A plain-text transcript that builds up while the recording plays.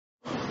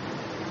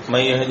من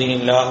يهده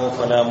الله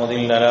فلا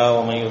مضل له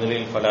ومن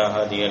يضلل فلا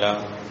هادي له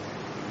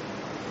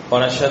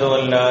ونشهد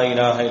أن لا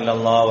إله إلا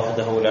الله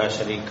وحده لا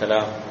شريك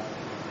له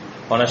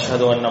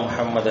ونشهد أن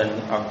محمدا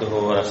عبده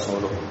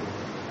ورسوله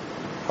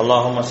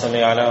اللهم صل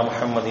على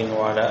محمد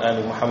وعلى آل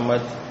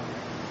محمد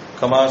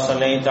كما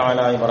صليت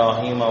على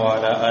إبراهيم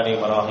وعلى آل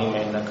إبراهيم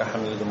إنك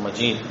حميد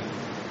مجيد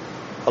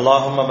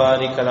اللهم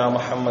بارك على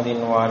محمد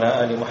وعلى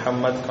آل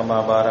محمد كما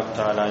باركت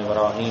على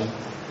إبراهيم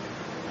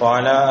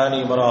وعلى آل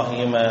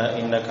إبراهيم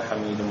إنك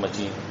حميد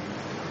مجيد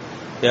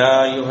يا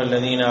أيها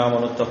الذين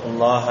آمنوا اتقوا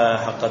الله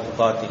حق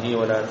تقاته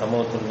ولا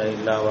تموتن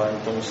إلا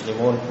وأنتم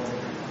مسلمون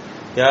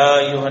يا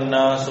أيها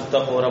الناس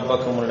اتقوا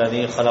ربكم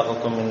الذي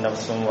خلقكم من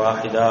نفس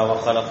واحدة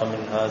وخلق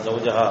منها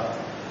زوجها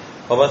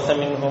وبث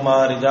منهما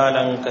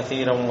رجالا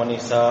كثيرا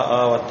ونساء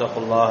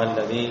واتقوا الله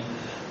الذي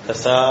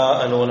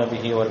تساءلون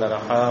به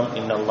والأرحام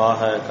إن الله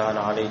كان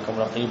عليكم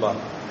رقيبا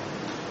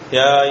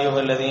يا أيها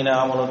الذين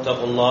آمنوا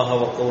اتقوا الله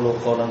وقولوا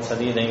قولا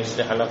سديدا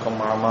يصلح لكم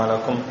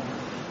أعمالكم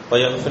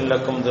ويغفر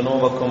لكم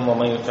ذنوبكم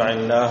ومن يطع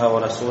الله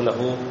ورسوله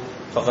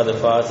فقد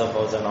فاز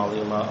فوزا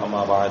عظيما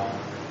أما بعد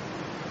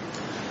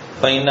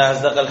فإن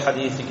أصدق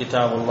الحديث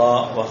كتاب الله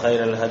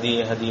وخير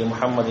الهدي هدي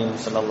محمد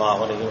صلى الله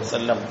عليه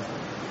وسلم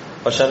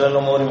وشر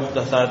الأمور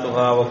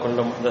محدثاتها وكل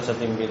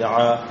محدثة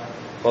بدعة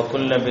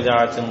وكل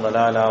بدعة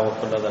ضلالة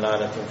وكل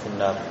ضلالة في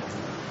النار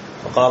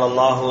وقال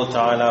الله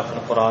تعالى في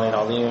القرآن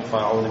العظيم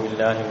فأعوذ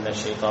بالله من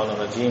الشيطان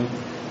الرجيم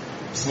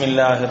بسم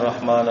الله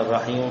الرحمن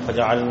الرحيم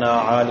فجعلنا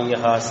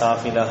عاليها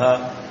سافلها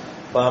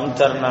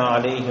وأمطرنا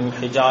عليهم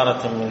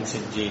حجارة من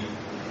سجيل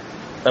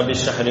رب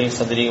اشرح لي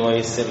صدري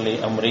ويسر لي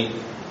أمري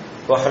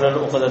واحلل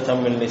عقدة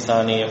من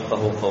لساني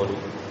يفقهوا قولي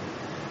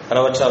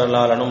அளவற்ற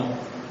அருளாளனும்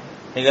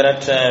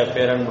நிகரற்ற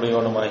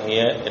பேரன்புடையோனுமாகிய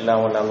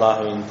எல்லாம் வல்ல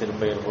அல்லாஹ்வின்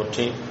திருப்பெயர்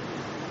போற்றி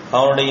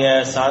அவனுடைய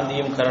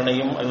சாந்தியும்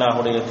கருணையும்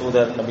அல்லாஹுடைய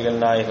தூதர் நபிகள்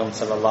நாயகம்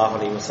ஸல்லல்லாஹு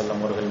அலைஹி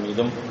வஸல்லம் அவர்கள்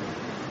மீதும்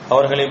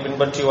அவர்களை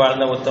பின்பற்றி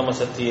வாழ்ந்த உத்தம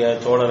சத்திய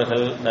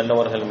தோழர்கள்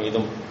நல்லவர்கள்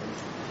மீதும்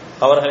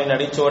அவர்களின்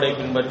அடிச்சோடை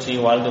பின்பற்றி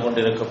வாழ்ந்து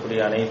கொண்டிருக்கக்கூடிய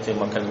அனைத்து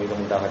மக்கள்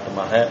மீதும்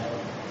உண்டாகட்டுமாக.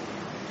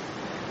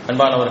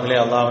 அன்பானவர்களே,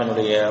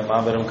 அல்லாஹ்வினுடைய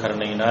மாபெரும்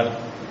கருணையினால்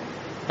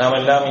நாம்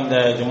எல்லாம் இந்த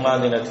ஜும்மா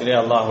தினத்திலே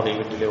அல்லாஹுடைய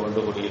வீட்டிலே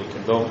ஒன்று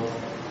கூடியிருக்கின்றோம்.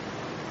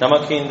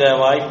 நமக்கு இந்த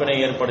வாய்ப்பினை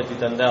ஏற்படுத்தி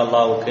தந்த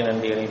அல்லாஹ்வுக்கு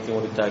நன்றி அனைத்து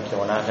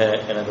முடித்தாக்கியவனாக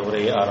எனது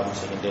உரையை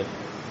ஆரம்பிச்சுகின்றேன்.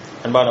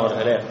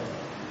 அன்பானவர்களே,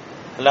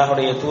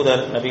 அல்லாஹுடைய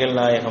தூதர் நபிகள்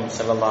நாயகம்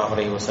ஸல்லல்லாஹு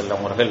அலைஹி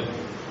வஸல்லம் அவர்கள்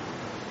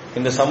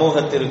இந்த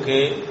சமூகத்திற்கு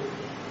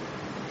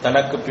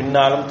தனக்கு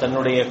பின்னாலும்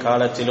தன்னுடைய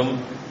காலத்திலும்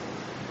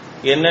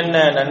என்னென்ன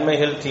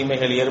நன்மைகள்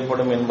தீமைகள்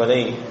ஏற்படும்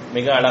என்பதை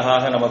மிக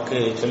அழகாக நமக்கு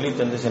சொல்லித்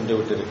தந்து சென்று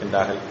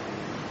விட்டிருக்கின்றார்கள்.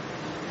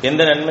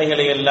 எந்த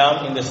நன்மைகளை எல்லாம்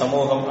இந்த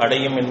சமூகம்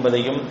அடையும்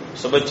என்பதையும்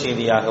சுப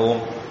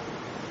செய்தியாகவும்,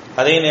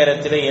 அதே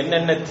நேரத்தில்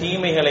என்னென்ன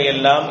தீமைகளை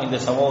எல்லாம் இந்த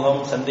சமூகம்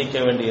சந்திக்க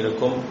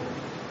வேண்டியிருக்கும்,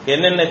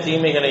 என்னென்ன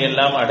தீமைகளை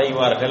எல்லாம்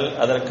அடைவார்கள்,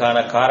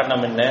 அதற்கான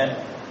காரணம் என்ன,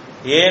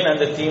 ஏன்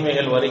அந்த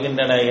தீமைகள்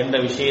வருகின்றன என்ற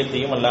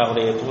விஷயத்தையும்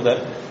அல்லாஹ்வுடைய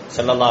தூதர்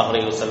ஸல்லல்லாஹு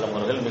அலைஹி வஸல்லம்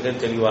அவர்கள் மிக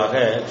தெளிவாக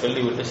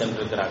சொல்லிவிட்டு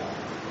சென்றிருக்கிறார்.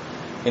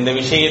 இந்த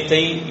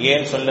விஷயத்தை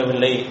ஏன்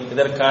சொல்லவில்லை,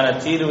 இதற்கான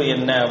தீர்வு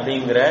என்ன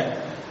அப்படிங்கிற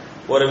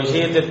ஒரு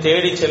விஷயத்தை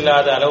தேடி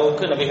செல்லாத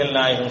அளவுக்கு நபிகள்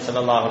நாயகம்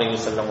ஸல்லல்லாஹு அலைஹி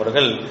வஸல்லம்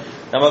அவர்கள்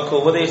நமக்கு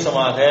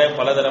உபதேசமாக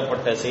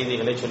பலதரப்பட்ட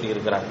செய்திகளை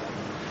சொல்லியிருக்கிறார்.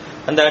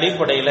 அந்த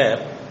அடிப்படையில்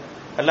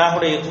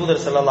அல்லாஹ்வுடைய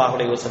தூதர் ஸல்லல்லாஹு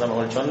அலைஹி வஸல்லம்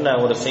அவர்கள் சொன்ன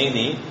ஒரு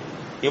செய்தி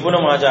இப்னு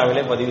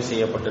மாஜாவிலே பதிவு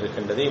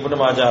செய்யப்பட்டிருக்கின்றது. இப்னு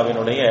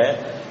மாஜாவினுடைய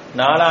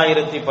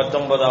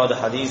 4019வது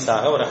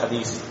ஹதீஸாக ஒரு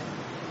ஹதீஸ்.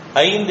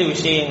 5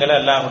 விஷயங்களை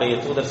அல்லாஹ்வுடைய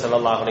தூதர்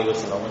ஸல்லல்லாஹு அலைஹி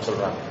வஸல்லம்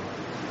சொல்றாங்க.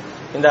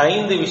 இந்த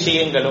 5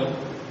 விஷயங்களும்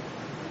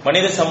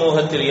மனித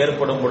சமூகத்தில்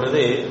ஏற்படும்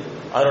பொழுது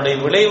அதனுடைய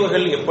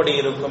விளைவுகள் எப்படி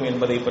இருக்கும்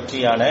என்பதை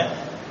பற்றியான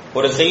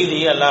ஒரு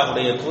செய்தியை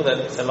அல்லாஹ்வுடைய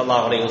தூதர்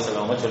ஸல்லல்லாஹு அலைஹி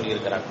வஸல்லம்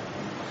சொல்லியிருக்கிறார்.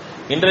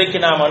 இன்றைக்கு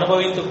நாம்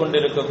அனுபவித்துக்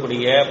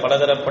கொண்டிருக்கக்கூடிய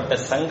பலதரப்பட்ட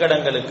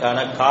சங்கடங்களுக்கான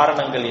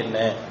காரணங்கள் என்ன,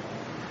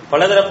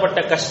 பலதரப்பட்ட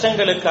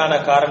கஷ்டங்களுக்கான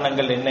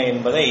காரணங்கள் என்ன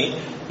என்பதை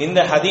இந்த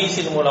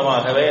ஹதீஸின்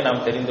மூலமாகவே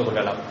நாம் தெரிந்து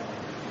கொள்ளலாம்.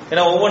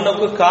 ஏன்னா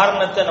ஒவ்வொன்றுக்கும்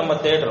காரணத்தை நம்ம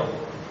தேடுறோம்.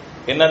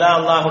 என்னதான்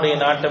அல்லாஹுடைய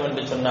நாட்டம்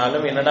என்று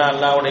சொன்னாலும், என்னதான்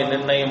அல்லாஹுடைய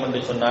நிர்ணயம்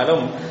என்று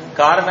சொன்னாலும்,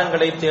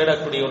 காரணங்களை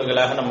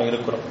தேடக்கூடியவர்களாக நம்ம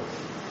இருக்கிறோம்.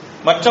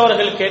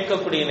 மற்றவர்கள்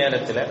கேட்கக்கூடிய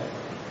நேரத்தில்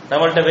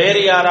நம்மள்கிட்ட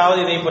வேறு யாராவது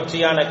இதை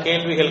பற்றியான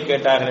கேள்விகள்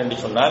கேட்டார்கள் என்று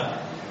சொன்னால்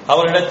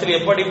அவர்களிடத்தில்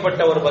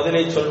எப்படிப்பட்ட ஒரு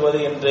பதிலை சொல்வது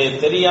என்று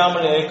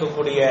தெரியாமல்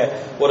இருக்கக்கூடிய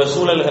ஒரு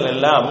சூழல்கள்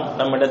எல்லாம்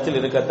நம்மிடத்தில்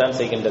இருக்கத்தான்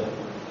செய்கின்றது.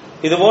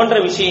 இது போன்ற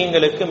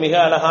விஷயங்களுக்கு மிக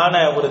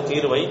அழகான ஒரு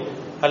தீர்வை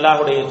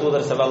அல்லாஹ்வுடைய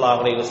தூதர் ஸல்லல்லாஹு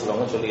அலைஹி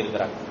வஸல்லம்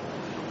சொல்லியிருக்கிறார்.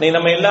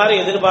 நம்ம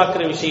எல்லாரும்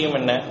எதிர்பார்க்கிற விஷயம்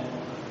என்ன,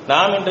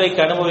 நாம் இன்றைக்கு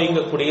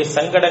அனுபவிக்கக்கூடிய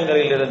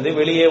சங்கடங்களிலிருந்து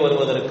வெளியே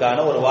வருவதற்கான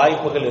ஒரு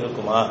வாய்ப்புகள்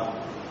இருக்குமா,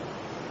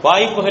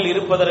 வாய்ப்புகள்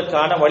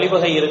இருப்பதற்கான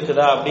வழிவகை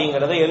இருக்குதா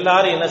அப்படிங்கிறத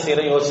எல்லாரும் என்ன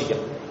செய்யறோம்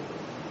யோசிக்கிறோம்.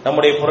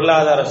 நம்முடைய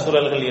பொருளாதார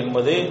சூழல்கள்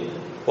என்பது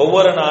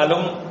ஒவ்வொரு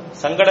நாளும்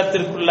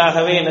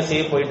சங்கடத்திற்குள்ளாகவே என்ன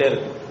செய்ய போயிட்டே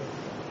இருக்கு.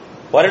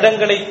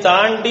 வருடங்களை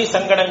தாண்டி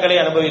சங்கடங்களை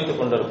அனுபவித்துக்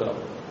கொண்டிருக்கிறோம்.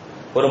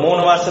 ஒரு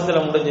 3 மாசத்துல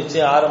முடிஞ்சிச்சு,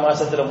 6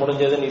 மாசத்துல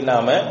முடிஞ்சதுன்னு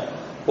இல்லாம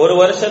ஒரு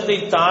வருஷத்தை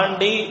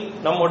தாண்டி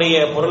நம்முடைய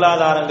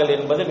பொருளாதாரங்கள்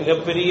என்பது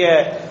மிகப்பெரிய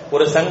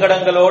ஒரு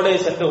சங்கடங்களோடு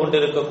சென்று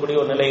கொண்டிருக்கக்கூடிய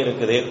ஒரு நிலை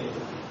இருக்குது.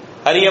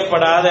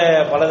 அறியப்படாத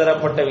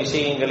பலதரப்பட்ட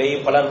விஷயங்களை,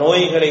 பல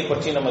நோய்களை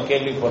பற்றி நம்ம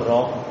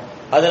கேள்விப்படுறோம்.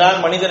 அதனால்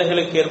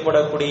மனிதர்களுக்கு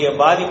ஏற்படக்கூடிய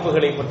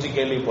பாதிப்புகளை பற்றி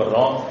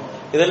கேள்விப்படுறோம்.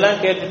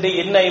 இதெல்லாம் கேட்டுட்டு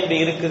என்ன இப்படி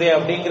இருக்குது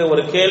அப்படிங்கிற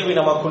ஒரு கேள்வி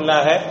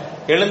நமக்குள்ளாக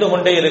எழுந்து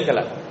கொண்டே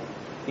இருக்கலாம்.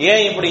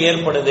 ஏன் இப்படி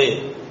ஏற்படுது,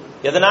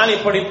 எதனால்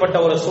இப்படிப்பட்ட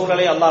ஒரு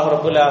சூழலை அல்லாஹ்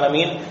ரப்பல்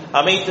ஆலமீன்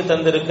அமைத்து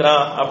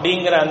தந்திருக்கிறான்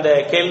அப்படிங்கிற அந்த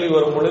கேள்வி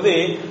வரும் பொழுது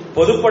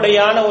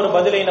பொதுப்படையான ஒரு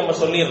பதிலை நம்ம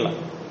சொல்லிடலாம்.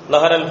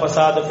 லஹரல்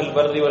ஃபஸாது ஃபில்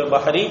பர்ரி வல்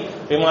பஹரி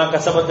பிமா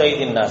கஸபத்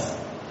ஐதின் நாஸ்.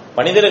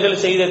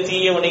 மனிதர்கள் செய்த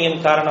தீய வினையின்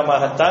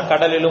காரணமாகத்தான்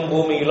கடலிலும்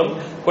பூமியிலும்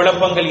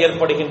குழப்பங்கள்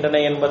ஏற்படுகின்றன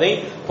என்பதை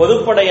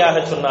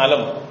பொதுப்படையாக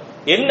சொன்னாலும்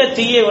என்ன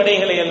தீய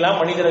வினைகளை எல்லாம்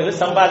மனிதர்கள்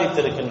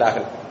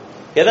சம்பாதித்திருக்கின்றார்கள்,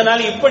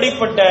 எதனால்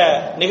இப்படிப்பட்ட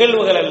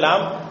நிகழ்வுகள்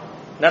எல்லாம்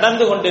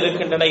நடந்து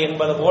கொண்டிருக்கின்றன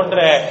என்பது போன்ற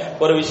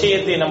ஒரு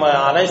விஷயத்தை நம்ம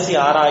அலசி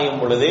ஆராயும்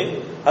பொழுது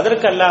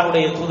அதற்கு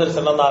அல்லாஹ்வுடைய தூதர்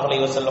ஸல்லல்லாஹு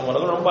அலைஹி வஸல்லம்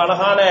அவர்கள் ரொம்ப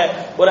அழகான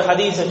ஒரு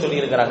ஹதீஸை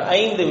சொல்லி இருக்கிறாங்க.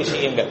 5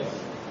 விஷயங்கள்,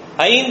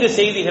 5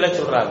 செய்திகளை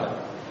சொல்றாங்க.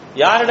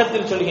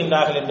 யாரிடத்தில்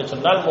சொல்கின்றார்கள் என்று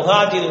சொன்னால்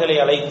முஹாஜிர்களை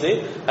அழைத்து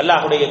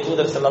அல்லாஹ்வுடைய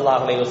தூதர்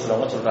ஸல்லல்லாஹு அலைஹி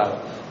வஸல்லம் சொல்றாங்க.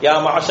 யா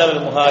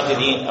மஅஷரல்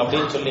முஹாஜிரீன்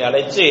அப்படின்னு சொல்லி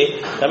அழைச்சு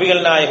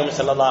நபிகள் நாயகம்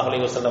ஸல்லல்லாஹு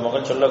அலைஹி வஸல்லம்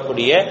அவர்கள்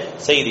சொல்லக்கூடிய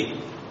செய்தி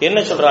என்ன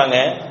சொல்றாங்க?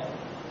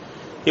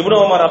 Ibn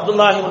Umar,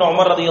 Abdullah Ibn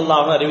Umar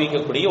ரலியல்லாஹு அன்ஹு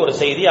அறிவிக்கக்கூடிய ஒரு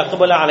செய்தி.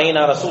 அக்பல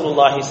அலைனா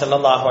ரசூலுல்லாஹி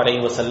ஸல்லல்லாஹு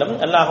அலைஹி வஸல்லம்,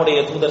 அல்லாஹ்வுடைய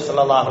தூதர்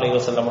ஸல்லல்லாஹு அலைஹி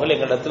வஸல்லம் அவர்கள்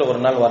எங்களிடத்தில் ஒரு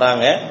நாள்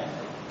வராங்க.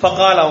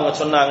 ஃபகால், அவங்க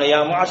சொன்னாங்க,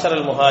 யா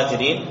மஅஷரல்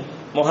முஹாஜிரீன்,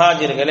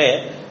 முஹாஜிர்களே,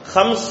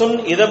 ஹம்சுன்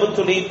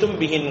இதபுதுலீத்தும்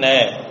பிஹின்ன,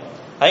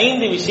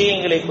 5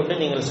 விஷயங்களை கொண்டு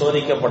நீங்கள்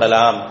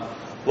சோதிக்கப்படலாம்.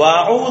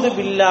 வஅஊது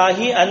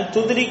பில்லாஹி அன்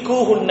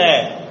துத்ரிகூஹுன்ன,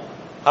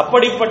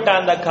 அப்படிப்பட்ட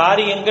அந்த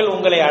காரியங்கள்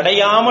உங்களை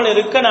அடையாமல்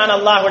இருக்க நான்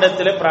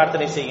அல்லாஹ்விடத்தில்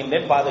பிரார்த்தனை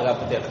செய்கின்றேன்,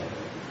 பாதுகாப்பு தேடுறேன்.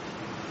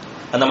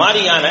 அந்த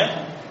மாதிரியான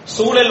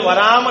சூழல்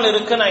வராமல்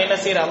இருக்க நான் என்ன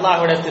செய்யறேன்,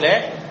 அல்லாஹ்விடத்தில்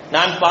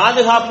நான்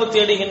பாதுகாப்பு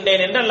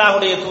தேடுகின்றேன் என்று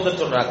அல்லாஹ்வுடைய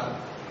தூதர் சொல்றாங்க.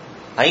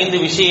 5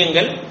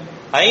 விஷயங்கள்,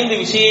 5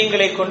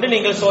 விஷயங்களை கொண்டு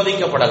நீங்கள்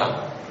சோதிக்கப்படலாம்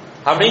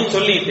அப்படின்னு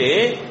சொல்லிட்டு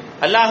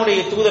அல்லாஹ்வுடைய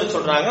தூதர்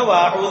சொல்றாங்க,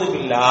 வஅஊது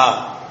பில்லாஹ்,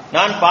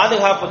 நான்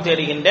பாதுகாப்பு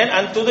தேடுகின்றேன்,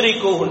 அன்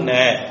துத்ரிகூஹுன்ன,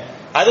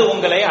 அது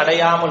உங்களை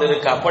அடையாமல்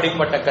இருக்க,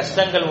 அப்படிப்பட்ட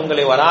கஷ்டங்கள்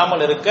உங்களை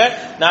வராமல் இருக்க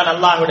நான்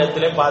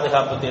அல்லாஹ்விடத்திலே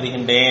பாதுகாப்பு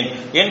தேடுகின்றேன்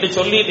என்று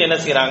சொல்லிட்டு என்ன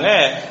செய்யறாங்க,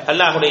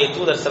 அல்லாஹ்வுடைய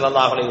தூதர்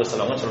ஸல்லல்லாஹு அலைஹி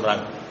வஸல்லம்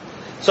சொல்றாங்க.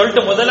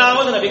 சொல்லிட்டு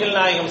முதலாவது நபிகள்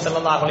நாயகம்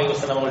ஸல்லல்லாஹு அலைஹி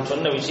வஸல்லம் அவர்கள்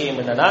சொன்ன விஷயம்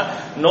என்னன்னா,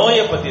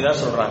 நோயை பத்தி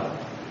தான் சொல்றாங்க.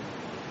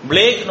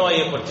 பிளேக்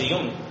நோயை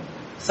பற்றியும்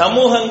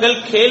சமூகங்கள்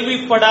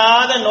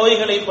கேள்விப்படாத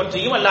நோய்களை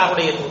பற்றியும்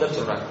அல்லாஹ்வுடைய தூதர்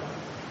சொல்றாங்க.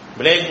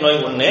 பிளேக்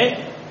நோய் ஒண்ணு,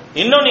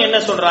 இன்னொன்னு என்ன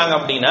சொல்றாங்க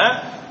அப்படின்னா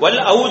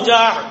வல்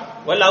அவுஜா,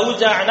 வல்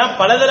அவுஜானா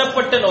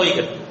பலதரப்பட்ட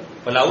நோய்கள்,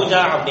 வல்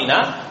அவுஜா அப்படின்னா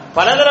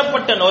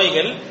பலதரப்பட்ட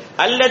நோய்கள்,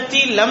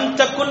 அல்லத்தி லம்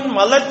தகுன்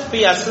மலத் ஃபி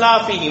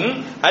அஸ்லாஃபிஹிம்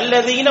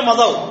அல்லதீன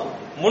மதவ்,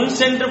 முன்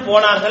சென்று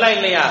போனார்களா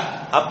இல்லையா,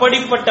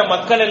 அப்படிப்பட்ட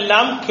மக்கள்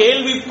எல்லாம்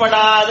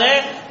கேள்விப்படாத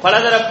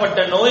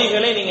பலதரப்பட்ட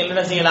நோய்களை நீங்க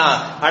என்ன செய்யலாம்,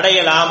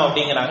 அடையலாம்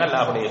அப்படிங்கிறாங்க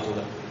அல்லாஹ்வுடைய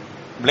தூதர்.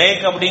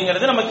 பிளேக்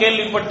அப்படிங்கிறது நம்ம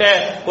கேள்விப்பட்ட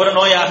ஒரு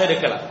நோயாக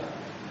இருக்கலாம்,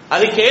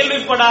 அது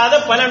கேள்விப்படாத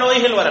பல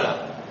நோய்கள்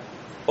வரலாம்.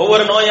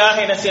 ஒவ்வொரு நோயாக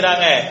என்ன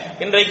செய்யறாங்க,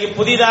 இன்றைக்கு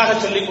புதிதாக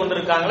சொல்லிக்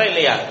கொண்டிருக்காங்களா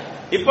இல்லையா,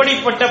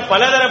 இப்படிப்பட்ட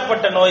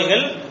பலதரப்பட்ட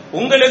நோய்கள்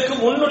உங்களுக்கு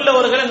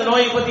முன்னுள்ளவர்கள் அந்த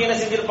நோயை பத்தி என்ன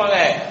செஞ்சிருப்பாங்க,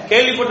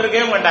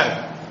 கேள்விப்பட்டிருக்கவே மாட்டாங்க.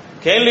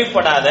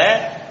 கேள்விப்படாத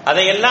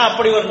அதையெல்லாம்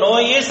அப்படி ஒரு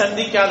நோயே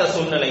சந்திக்காத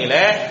சூழ்நிலையில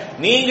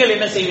நீங்கள்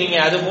என்ன செய்வீங்க,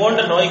 அது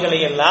போன்ற நோய்களை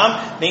எல்லாம்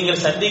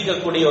நீங்கள்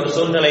சந்திக்கக்கூடிய ஒரு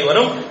சூழ்நிலை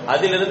வரும்.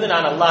 அதிலிருந்து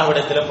நான்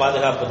அல்லாஹ்விடத்தில்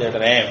பாதுகாப்பு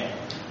தேடுறேன்.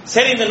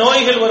 சரி, இந்த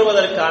நோய்கள்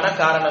வருவதற்கான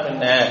காரணம்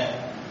என்ன?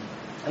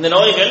 இந்த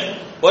நோய்கள்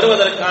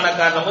வருவதற்கான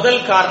காரணம்,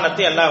 முதல்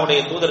காரணத்தை அல்லாஹ்வுடைய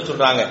தூதர்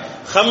சொல்றாங்க.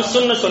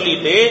 ஹம்சுன்னு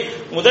சொல்லிட்டு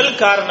முதல்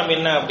காரணம்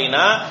என்ன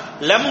அப்படின்னா,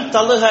 லம்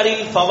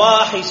தல்ஹரில்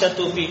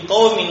ஃபவாஹிஷது ஃபி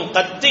கௌமின்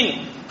கத்தின்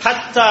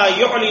ஹத்தா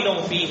யுலினு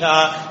ஃபீஹா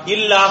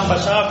இல்லா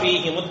ஃபஷா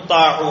ஃபீஹி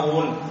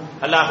முத்தாஊன்.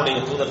 அல்லாஹ்வுடைய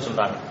தூதர்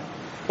சொல்றாங்க,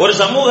 ஒரு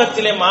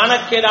சமூகத்திலே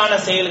மானக்கேடான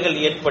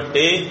செயல்கள்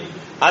ஏற்பட்டு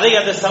அதை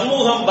அந்த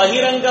சமூகம்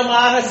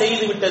பகிரங்கமாக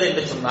செய்து விட்டது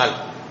என்று சொன்னால்,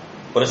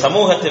 ஒரு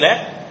சமூகத்தில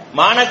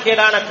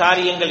மானக்கேடான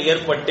காரியங்கள்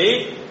ஏற்பட்டு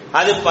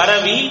அது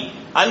பரவி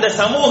அந்த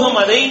சமூகம்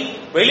அதை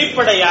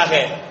வெளிப்படையாக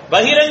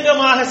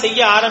பகிரங்கமாக செய்ய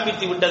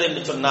ஆரம்பித்து விட்டது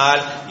என்று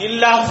சொன்னால்,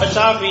 இல்லா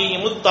ஃபஷா ஃபீஹி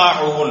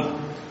முத்தாஊன்,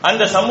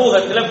 அந்த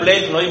சமூகத்தில்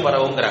பிளேக் நோய்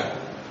பரவுங்கிறாங்க.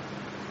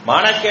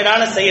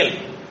 மானக்கேடான செயல்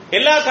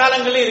எல்லா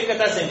காலங்களிலும்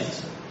இருக்கத்தான்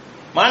செஞ்சிச்சு.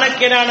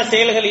 மானக்கேடான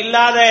செயல்கள்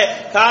இல்லாத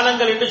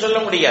காலங்கள் என்று சொல்ல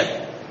முடியாது.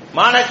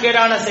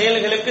 மானக்கேடான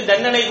செயல்களுக்கு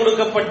தண்டனை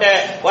கொடுக்கப்பட்ட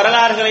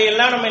வரலாறுகளை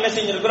எல்லாம் நம்ம என்ன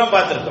செஞ்சிருக்கிறோம்,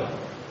 பார்த்திருக்கிறோம்.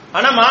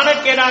 ஆனா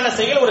மானக்கேடான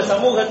செயல் ஒரு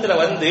சமூகத்துல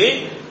வந்து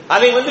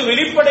அதை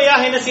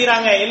வெளிப்படையாக என்ன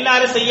செய்யறாங்க,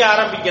 எல்லாரும் செய்ய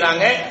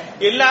ஆரம்பிக்கிறாங்க.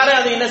 எல்லாரும்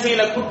அதை என்ன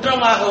செய்யல,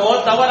 குற்றமாகவோ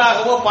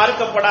தவறாகவோ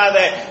பார்க்கப்படாத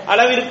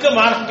அளவிற்கு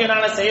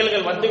மானக்கேடான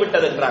செயல்கள் வந்து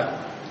விட்டது என்றாங்க.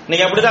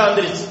 இன்னைக்கு அப்படிதான்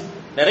வந்துருச்சு.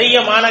 நிறைய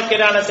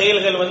மானக்கேடான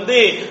செயல்கள்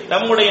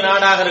நம்முடைய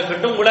நாடாக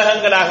இருக்கட்டும்,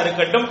 உலகங்களாக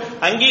இருக்கட்டும்,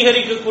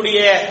 அங்கீகரிக்கக்கூடிய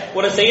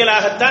ஒரு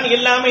செயலாகத்தான்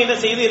எல்லாமே என்ன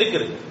செய்து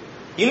இருக்குது.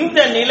 இந்த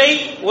நிலை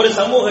ஒரு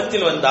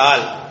சமூகத்தில்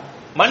வந்தால்,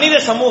 மனித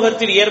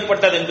சமூகத்தில்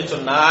ஏற்பட்டது என்று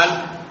சொன்னால்,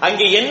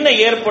 அங்கே என்ன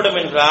ஏற்படும்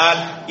என்றால்,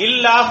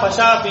 இல்லா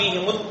ஃபஷா ஃபீஹி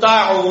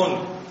முத்தாஊன்,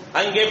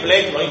 அங்கே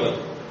பிளேக் நோய்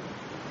வரும்,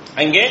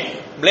 அங்கே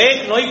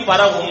பிளேக் நோய்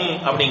பரவும்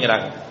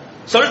அப்படிங்கிறாங்க.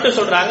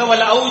 சொல்றாங்க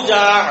வல்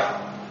அவுஜா,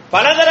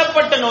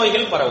 பலதரப்பட்ட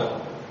நோய்கள் பரவும்.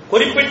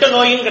 குறிப்பிட்ட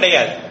நோயும்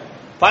கிடையாது,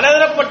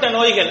 பலதரப்பட்ட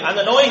நோய்கள்.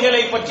 அந்த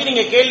நோய்களை பற்றி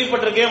நீங்க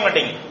கேள்விப்பட்டிருக்கவே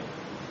மாட்டீங்க.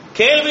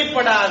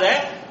 கேள்விப்படாத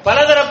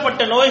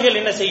பலதரப்பட்ட நோய்கள்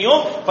என்ன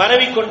செய்யும்,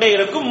 பரவிக்கொண்டே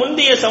இருக்கும்.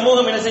 முந்தைய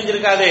சமூகம் என்ன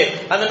செஞ்சிருக்காது,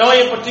 அந்த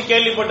நோயை பற்றி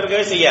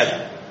கேள்விப்பட்டிருக்கவே செய்யாது.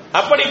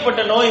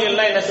 அப்படிப்பட்ட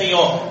நோய்கள்லாம் என்ன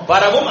செய்யும்,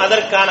 பரவும்.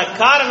 அதற்கான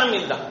காரணம்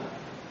இதுதான்.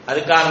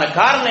 அதுக்கான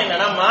காரணம்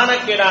என்னன்னா,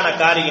 மானக்கேடான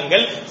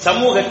காரியங்கள்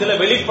சமூகத்தில்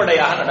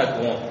வெளிப்படையாக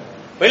நடக்கும்,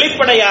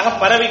 வெளிப்படையாக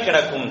பரவி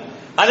கிடக்கும்.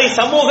 அதை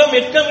சமூகம்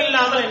வெட்கம்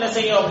இல்லாமல் என்ன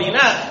செய்யும்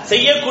அப்படின்னா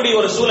செய்யக்கூடிய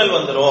ஒரு சூழல்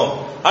வந்துடும்.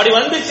 அப்படி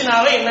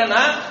வந்துச்சுனாவே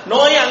என்னன்னா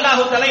நோயை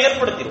அல்லாஹு தஆலா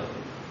ஏற்படுத்திடும்.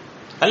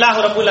 அல்லாஹ்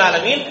ரப்பல்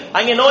ஆலமீன்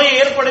அங்கே நோயை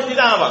ஏற்படுத்தி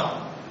தான் ஆவாங்க.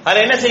 அதை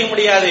என்ன செய்ய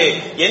முடியாது,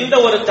 எந்த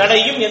ஒரு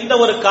தடையும் எந்த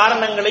ஒரு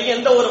காரணங்களையும்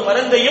எந்த ஒரு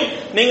மருந்தையும்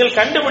நீங்கள்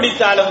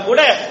கண்டுபிடித்தாலும் கூட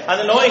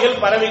அந்த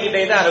நோய்கள்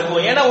பரவிக்கிட்டே தான்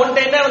இருக்கும். ஏன்னா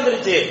ஒன்றை என்ன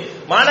வந்துருச்சு,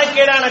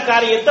 மானக்கேடான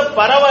காரியத்தை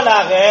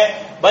பரவலாக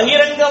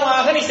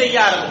பகிரங்கமாக நீ செய்ய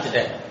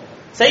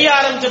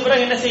ஆரம்பிச்ச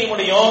பிறகு என்ன செய்ய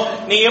முடியும்,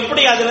 நீ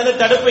எப்படி அதுல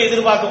இருந்து தடுப்பை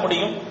எதிர்பார்க்க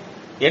முடியும்?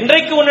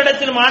 என்றைக்கு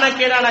உன்னிடத்தில்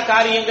மானக்கேடான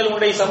காரியங்கள்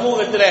உன்னுடைய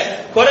சமூகத்தில்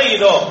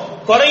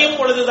குறையும்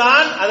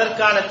பொழுதுதான்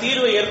அதற்கான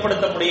தீர்வை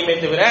ஏற்படுத்த முடியுமே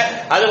தவிர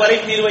அதுவரை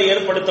தீர்வை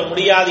ஏற்படுத்த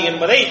முடியாது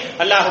என்பதை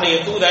அல்லாஹ்வுடைய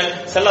தூதர்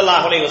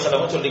ஸல்லல்லாஹு அலைஹி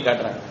வஸல்லம் சொல்லி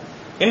காட்டுறாங்க.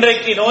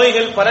 இன்றைக்கு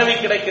நோய்கள் பரவி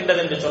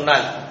கிடக்கின்றது என்று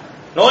சொன்னால்,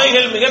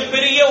 நோய்கள்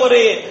மிகப்பெரிய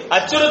ஒரு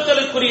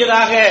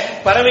அச்சுறுத்தலுக்குரியதாக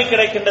பரவி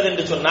கிடக்கின்றது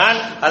என்று சொன்னால்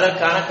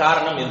அதற்கான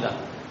காரணம் இதுதான்.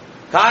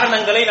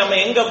 காரணங்களை நம்ம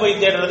எங்க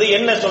போய் தேடுறது,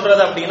 என்ன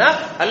சொல்றது அப்படின்னா,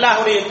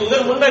 அல்லாஹ்வுடைய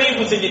தூதர்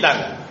முன்னறிவிப்பு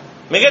செஞ்சிட்டாங்க.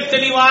 மிக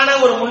தெளிவான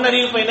ஒரு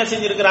முன்னறிவிப்பை என்ன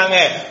செஞ்சிருக்கிறாங்க,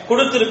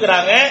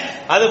 கொடுத்திருக்கிறாங்க.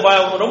 அது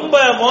ரொம்ப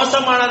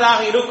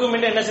மோசமானதாக இருக்கும்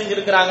என்று என்ன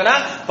செஞ்சிருக்கிறாங்கன்னா,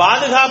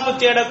 பாதுகாப்பு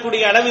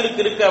தேடக்கூடிய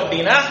அளவிற்கு இருக்கு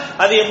அப்படின்னா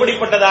அது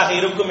எப்படிப்பட்டதாக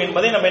இருக்கும்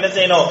என்பதை நம்ம என்ன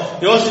செய்யணும்,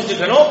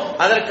 யோசிச்சுக்கணும்.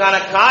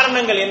 அதற்கான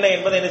காரணங்கள் என்ன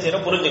என்பதை என்ன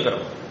செய்யணும்,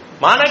 புரிஞ்சுக்கணும்.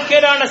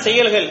 மானக்கேடான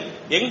செயல்கள்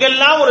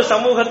எங்கெல்லாம் ஒரு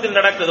சமூகத்தில்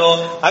நடக்குதோ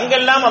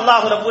அங்கெல்லாம்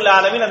அல்லாஹ் ரப்பல்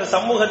ஆலமீன் அந்த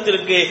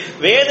சமூகத்திற்கு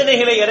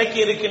வேதனைகளை இறக்கி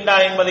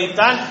இருக்கின்றார்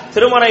என்பதைத்தான்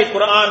திருமறை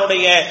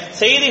குர்ஆனுடைய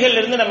செய்திகளில்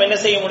இருந்து நம்ம என்ன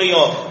செய்ய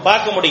முடியும்,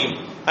 பார்க்க முடியும்.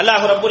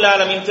 அல்லாஹ் ரப்பல்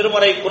ஆலமீன்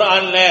திருமறை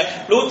குர்ஆன்ல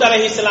லூத்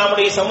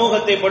அலைஹிஸ்ஸலாமுடைய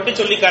சமூகத்தை பற்றி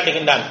சொல்லி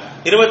காட்டுகின்றான்.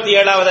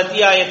 27வது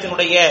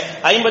அத்தியாயத்தினுடைய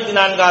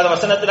 54வது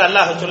வசனத்தில்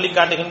அல்லாஹ் சொல்லி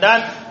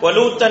காட்டுகின்றான்,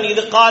 வலூத்தன்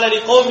இது கால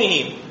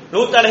லிகௌமிஹி,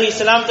 லூத்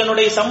அலைஹிஸ்ஸலாம்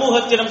தன்னுடைய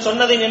சமூகத்திடம்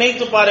சொன்னதை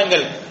நினைத்து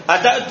பாருங்கள்.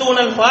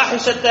 அதஅதூனல்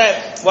ஃபாஹிஷத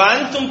வ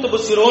அன்தும்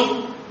துப்சிரூன்,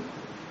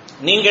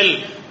 நீங்கள்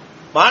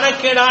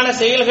மானக்கேடான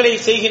செயல்களை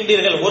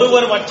செய்கின்றீர்கள்,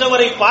 ஒருவர்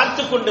மற்றவரை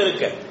பார்த்து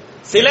கொண்டிருக்க,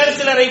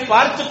 சிலரை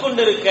பார்த்து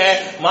கொண்டிருக்க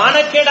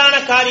மானக்கேடான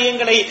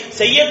காரியங்களை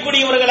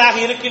செய்யக்கூடியவர்களாக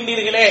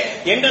இருக்கின்றீர்களே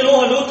என்று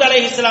லூத்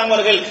அலைஹிஸ்ஸலாம்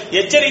அவர்கள்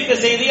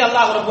எச்சரித்த செய்தி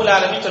அல்லாஹ் ரப்பல்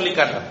ஆலமீன் சொல்லி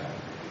காட்டுறார்.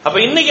 அப்ப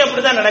இன்னைக்கு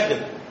அப்படிதான்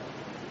நடக்குது.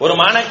 ஒரு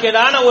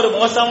மானக்கேடான ஒரு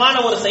மோசமான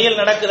ஒரு செயல்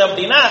நடக்குது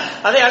அப்படின்னா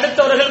அதை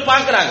அடுத்தவர்கள்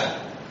பார்க்கிறாங்க,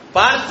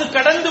 பார்த்து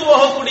கடந்து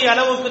போகக்கூடிய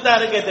அளவுக்கு தான்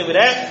இருக்கே தவிர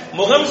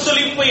முகம்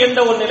சுளிப்பு என்ற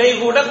ஒரு நிலை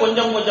கூட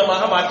கொஞ்சம்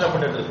கொஞ்சமாக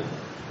மாற்றப்பட்டு இருக்கு.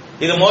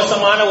 இது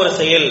மோசமான ஒரு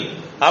செயல்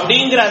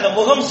அப்படிங்கிற அந்த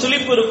முகம்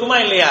சுளிப்பு இருக்குமா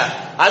இல்லையா,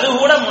 அது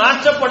கூட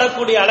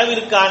மாற்றப்படக்கூடிய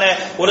அளவிற்கான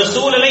ஒரு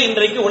சூழலை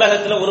இன்றைக்கு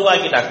உலகத்தில்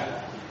உருவாக்கிட்டாங்க.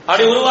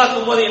 அப்படி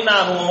உருவாக்கும் போது என்ன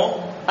ஆகும்,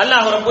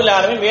 அல்லாஹ் ரப்பல்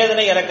ஆலமீன்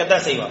வேதனை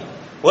இறக்கத்தான் செய்வான்.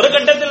 ஒரு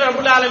கட்டத்தில்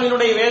ரப்பல்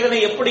ஆலமீனுடைய வேதனை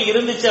எப்படி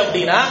இருந்துச்சு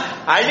அப்படின்னா,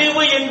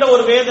 அழிவு என்ற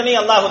ஒரு வேதனை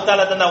அல்லாஹ்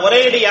தஆலா தந்த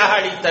ஒரேடியாக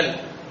அழித்தல்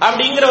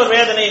அப்படிங்கிற ஒரு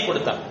வேதனையை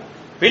கொடுத்தான்.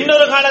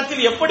 பின்னொரு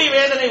காலத்தில் எப்படி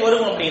வேதனை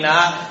வரும் அப்படின்னா,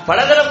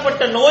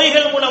 பலதரப்பட்ட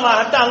நோய்கள்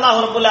மூலமாகத்தான் அல்லாஹ்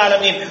ரப்பல்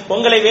ஆலமீன்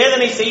உங்களை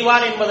வேதனை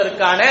செய்வான்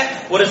என்பதற்கான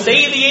ஒரு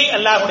செய்தியை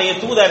அல்லாஹ்வுடைய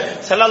தூதர்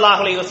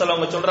ஸல்லல்லாஹு அலைஹி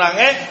வஸல்லம்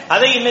சொல்றாங்க.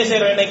 அதை என்ன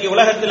செய்யறோம், இன்னைக்கு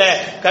உலகத்துல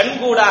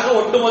கண்கூடாக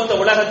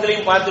ஒட்டுமொத்த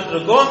உலகத்திலையும் பார்த்துட்டு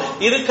இருக்கோம்.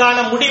 இதுக்கான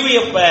முடிவு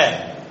எப்ப,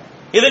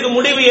 இதுக்கு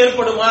முடிவு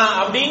ஏற்படுமா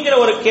அப்படிங்கிற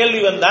ஒரு கேள்வி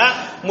வந்தா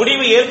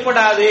முடிவு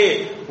ஏற்படாது.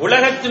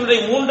 உலகத்தினுடைய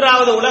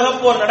 3வது உலகப்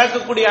போர்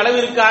நடக்கக்கூடிய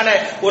அளவிற்கான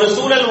ஒரு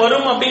சூழல்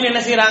வரும் அப்படின்னு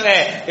என்ன செய்யறாங்க,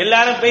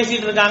 எல்லாரும்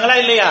பேசிட்டு இருக்காங்களா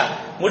இல்லையா?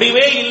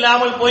 முடிவே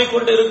இல்லாமல்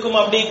போய்கொண்டு இருக்கும்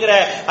அப்படிங்கிற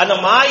அந்த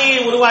மாயையை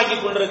உருவாக்கி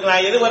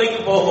கொண்டிருக்கிறான். எது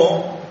வரைக்கும் போகும்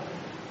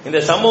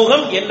இந்த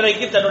சமூகம்?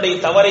 என்றைக்கு தன்னுடைய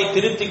தவறை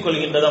திருத்திக்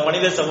கொள்கின்றதோ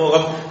மனித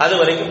சமூகம் அது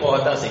வரைக்கும்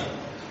போகத்தான் செய்யும்.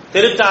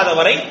 திருத்தாத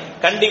வரை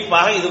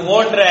கண்டிப்பாக இது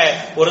போன்ற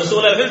ஒரு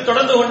சூழல்கள்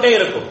தொடர்ந்து கொண்டே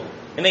இருக்கும்.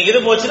 இன்னைக்கு இது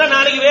போச்சுன்னா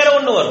நாளைக்கு வேற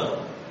ஒண்ணு வரும்,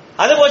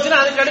 அது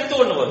போச்சுன்னா அதுக்கு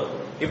அடுத்து ஒண்ணு வரும்.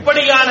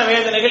 இப்படியான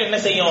வேதனைகள் என்ன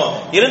செய்யும்,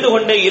 இருந்து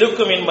கொண்டே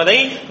இருக்கும் என்பதை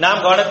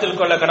நாம் கவனத்தில்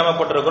கொள்ள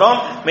கடமைப்பட்டிருக்கிறோம்.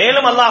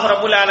 மேலும் அல்லாஹ்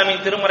ரப்பல் ஆலமீன்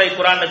திருமறை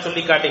குர்ஆன்ல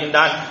சொல்லி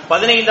காட்டுகின்றான்.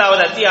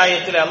 15வது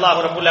அத்தியாயத்தில் அல்லாஹ்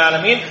ரப்பல்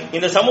ஆலமீன்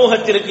இந்த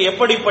சமூகத்திற்கு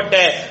எப்படிப்பட்ட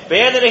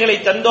வேதனைகளை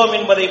தந்தோம்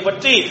என்பதை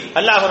பற்றி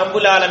அல்லாஹ்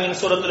ரப்பல் ஆலமீன்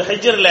சூரத்துல்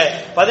ஹஜ்ர்ல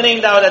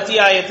 15வது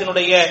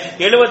அத்தியாயத்தினுடைய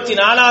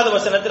 74வது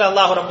வசனத்தில்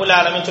அல்லாஹ் ரப்பல்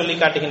ஆலமீன் சொல்லி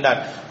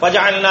காட்டுகின்றான்.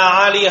 ஃபஜஅல்னா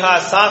ஆலிஹா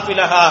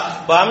சாஃபிலஹா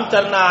வ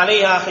அம்தர்னா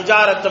அலைஹா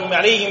ஹிஜாரத்தம்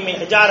அலைஹிம் மின்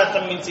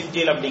ஹிஜாரத்தம் மின்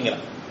சிஜ்ஜீல்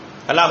அப்படிங்கிறான்.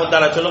 அல்லாஹ்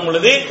தஆலா சொல்லும்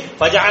பொழுது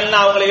ஃபஜஅல்னா,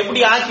 அவங்களை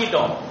எப்படி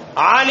ஆக்கிட்டோம்,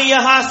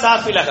 ஆலியஹா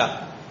சாஃபிலஹா,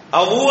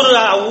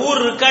 ஊர்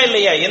இருக்கா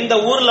இல்லையா, எந்த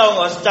ஊர்ல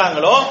அவங்க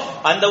வசிச்சாங்களோ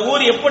அந்த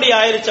ஊர் எப்படி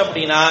ஆயிருச்சு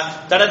அப்படின்னா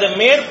தனது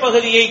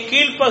மேற்பகுதியை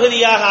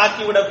கீழ்ப்பகுதியாக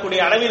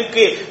ஆக்கிவிடக்கூடிய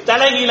அளவிற்கு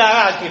தலைகீழாக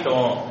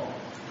ஆக்கிட்டோம்.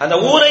 அந்த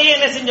ஊரையே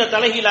என்ன செஞ்சோம்,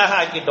 தலைகீழாக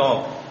ஆக்கிட்டோம்.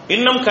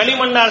 இன்னும்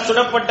களிமண்ணால்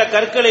சுடப்பட்ட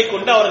கற்களை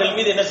கொண்டு அவர்கள்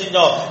மீது என்ன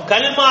செஞ்சோம்,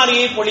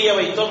 கல்மாரியை பொழிய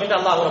வைத்தோம் என்று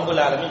அல்லாஹ்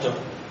ரப்பல் ஆலமீன்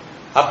சொல்றான்.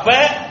 அப்ப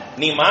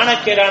நீ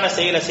மானக்கேடான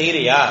செயலை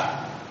செய்யறியா,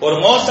 ஒரு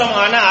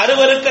மோசமான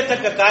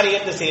அருவருக்கத்தக்க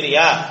காரியத்தை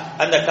செய்யறியா,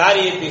 அந்த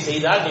காரியத்தை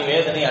செய்தால் நீ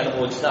வேதனை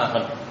அனுபவிச்சுதான்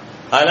ஆகணும்.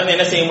 அதனால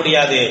என்ன செய்ய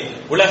முடியாது,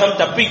 உலகம்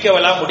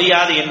தப்பிக்கவெல்லாம்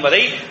முடியாது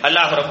என்பதை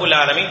அல்லாஹ் ரப்பல்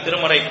ஆலமீன்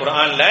திருமறை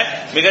குர்ஆன்ல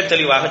மிக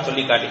தெளிவாக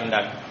சொல்லி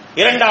காட்டுகின்றார்.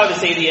 இரண்டாவது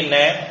செய்தி என்ன,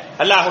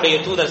 அல்லாஹ்வுடைய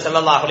தூதர்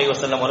ஸல்லல்லாஹு அலைஹி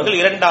வஸல்லம் அவர்கள்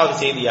இரண்டாவது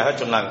செய்தியாக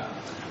சொன்னாங்க,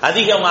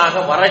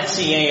 அதிகமாக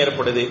வறட்சி ஏன்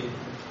ஏற்படுது,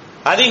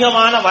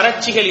 அதிகமான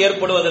வறட்சிகள்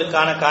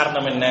ஏற்படுவதற்கான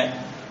காரணம் என்ன,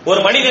 ஒரு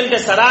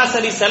மனிதனுடைய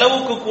சராசரி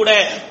செலவுக்கு கூட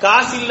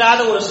காசு இல்லாத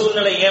ஒரு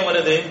சூழ்நிலை ஏன்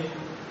வருது,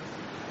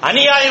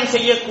 அநியாயம்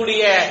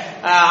செய்யக்கூடிய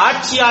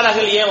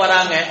ஆட்சியாளர்கள் ஏன்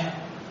வராங்க,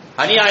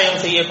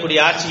 அநியாயம் செய்யக்கூடிய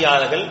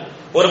ஆட்சியாளர்கள்,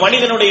 ஒரு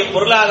மனிதனுடைய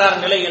பொருளாதார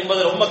நிலை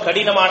என்பது ரொம்ப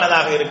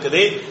கடினமானதாக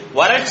இருக்குது,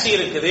 வறட்சி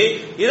இருக்குது,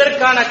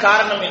 இதற்கான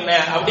காரணம் என்ன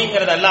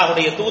அப்படிங்கறது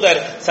அல்லாஹ்வுடைய தூதர்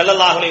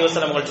ஸல்லல்லாஹு அலைஹி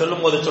வஸல்லம் அவர்கள்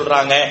சொல்லும்போது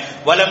சொல்றாங்க,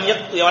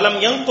 வலம்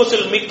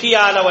யன்குசுல்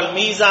மிக்யால வல்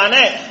மீசான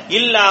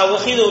இல்லா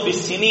உஹிது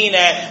பிஸ்ஸினீன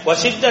வ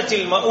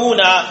ஷித்தத்தில்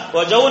மஊனா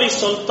வ ஜௌரி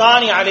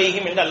சுல்தானி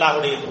அலைஹிம் என்று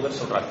அல்லாஹ்வுடைய தூதர்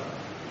சொல்றாங்க.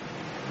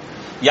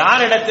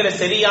 யாரிடத்தில்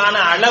சரியான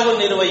அளவு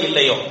நிறுவை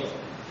இல்லையோ,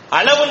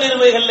 அளவு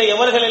நிறுவைகளில்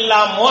எவர்கள்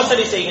எல்லாம்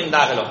மோசடி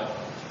செய்கின்றார்களோ,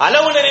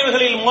 அளவு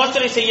நிறைவுகளில்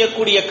மோசடி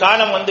செய்யக்கூடிய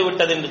காலம் வந்து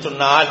விட்டது என்று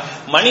சொன்னால்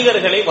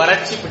மனிதர்களை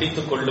வறட்சி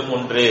பிடித்துக் கொள்ளும்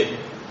ஒன்று.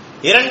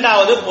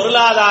 இரண்டாவது,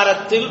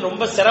 பொருளாதாரத்தில்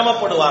ரொம்ப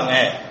சிரமப்படுவாங்க,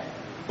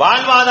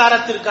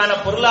 வாழ்வாதாரத்திற்கான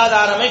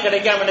பொருளாதாரமே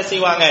கிடைக்காம என்ன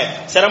செய்வாங்க,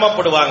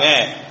 சிரமப்படுவாங்க.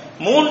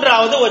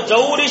 மூன்றாவது,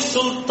 ஜௌரி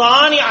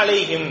சுல்தானி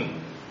அலைஹிம்,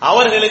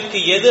 அவர்களுக்கு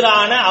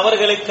எதிரான,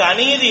 அவர்களுக்கு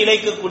அநீதி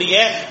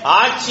இழைக்கக்கூடிய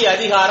ஆட்சி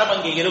அதிகாரம்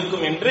அங்கே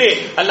இருக்கும் என்று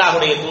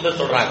அல்லாஹ்வுடைய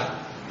தூதர் சொல்றாங்க.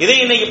 இதை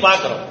இன்னைக்கு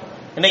பார்க்கிறோம்.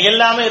 இன்னைக்கு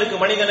எல்லாமே இருக்கு,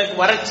 மனிதனுக்கு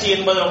வறட்சி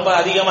என்பது ரொம்ப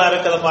அதிகமா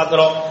இருக்கிறத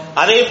பார்க்கிறோம்.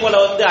 அதே போல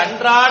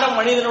அன்றாட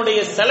மனிதனுடைய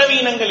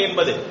செலவீனங்கள்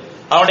என்பது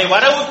அவனுடைய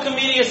வரவுக்கு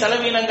மீறிய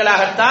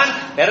செலவீனங்களாகத்தான்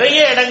நிறைய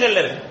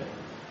இடங்கள்ல இருக்கு.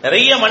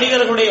 நிறைய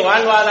மனிதர்களுடைய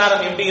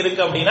வாழ்வாதாரம் எப்படி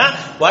இருக்கு அப்படின்னா,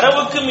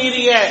 வரவுக்கு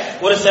மீறிய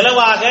ஒரு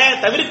செலவாக,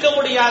 தவிர்க்க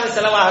முடியாத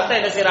செலவாகத்தான்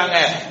என்ன செய்யறாங்க,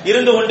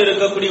 இருந்து கொண்டு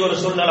இருக்கக்கூடிய ஒரு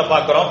சூழ்நிலை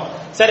பார்க்கிறோம்.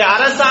 சரி,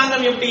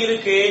 அரசாங்கம் எப்படி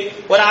இருக்கு,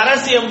 ஒரு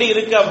அரசு எப்படி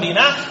இருக்கு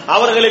அப்படின்னா,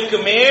 அவர்களுக்கு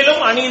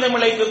மேலும் அநீதம்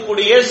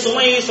இழைக்கக்கூடிய,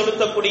 சுமையை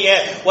செலுத்தக்கூடிய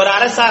ஒரு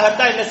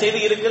அரசாகத்தான் என்ன செய்து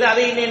இருக்குது.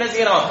 அதை என்ன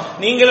செய்யறோம்,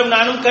 நீங்களும்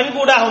நானும்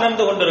கண்கூடாக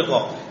உணர்ந்து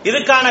கொண்டிருக்கோம்.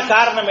 இதுக்கான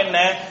காரணம் என்ன,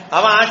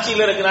 அவன்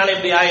ஆட்சியில் இருக்கனால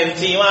இப்படி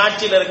ஆயிருச்சு, இவன்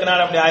ஆட்சியில்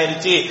இருக்கனால அப்படி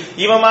ஆயிருச்சு,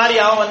 இவன் மாதிரி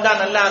அவன் வந்தா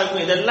நல்லா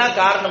இருக்கும், இதெல்லாம்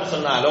காரணம்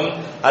சொன்னாலும்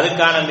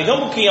அதுக்கான மிக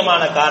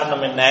முக்கியமான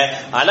காரணம் என்ன,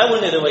 அளவு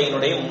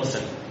நிறுவையினுடைய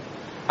மோசடி.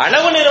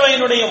 அளவு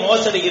நிறுவையினுடைய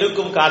மோசடி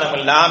இருக்கும்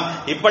காலமெல்லாம்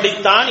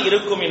இப்படித்தான்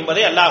இருக்கும்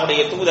என்பதை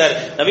அல்லாஹ்வுடைய தூதர்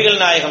நபிகள்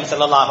நாயகம்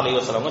ஸல்லல்லாஹு அலைஹி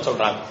வஸல்லம்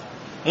சொல்றாங்க.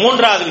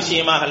 மூன்றாவது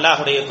விஷயமாக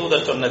அல்லாஹ்வுடைய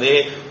தூதர் சொன்னது,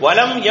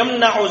 வலம்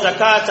யம்னஉ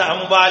ஸகாத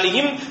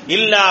அம்வாலிஹிம்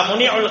இல்லா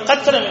முனிஉல்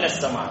கத்ர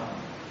மினஸ் ஸமா.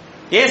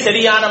 ஏன்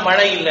சரியான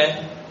மழை இல்ல,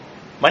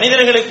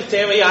 மனிதர்களுக்கு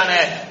தேவையான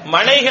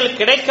மழைகள்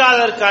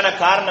கிடைக்காததற்கான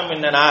காரணம்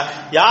என்னன்னா,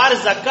 யார்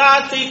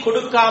ஜகாத்தை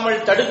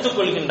கொடுக்காமல் தடுத்துக்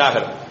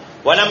கொள்கின்றார்கள்,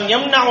 வலம்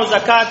யம்னஉ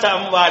ஸகாத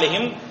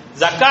அம்வாலிஹிம்,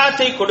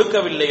 ஜகாத்தை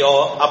கொடுக்கவில்லையோ,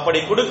 அப்படி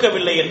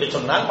கொடுக்கவில்லை என்று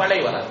சொன்னால் மழை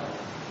வராது,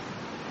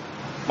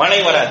 மழை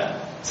வராது.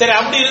 சரி,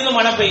 அப்படி இருந்து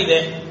மழை பெய்யுது,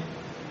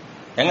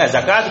 எங்க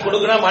ஜகாத்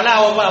கொடுக்குற மழை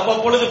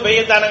அவ்வப்பொழுது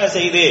பெய்யத்தானங்க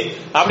செய்யுது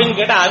அப்படின்னு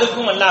கேட்டா,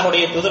 அதுக்கும்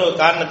அல்லாஹ்வுடைய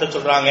தூதர் காரணத்தை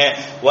சொல்றாங்க,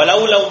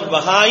 வலௌலவுல்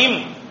வஹாயிம்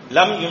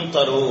லம்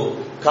யும்தரு,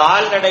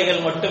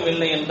 கால்நடைகள் மட்டும்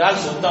இல்லை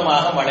என்றால்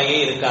சுத்தமாக மழையே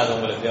இருக்காது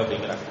உங்களுக்கு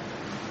அப்படிங்கிறாங்க.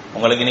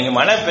 உங்களுக்கு நீங்க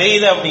மழை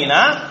பெய்யுது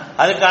அப்படின்னா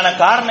அதுக்கான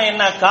காரணம்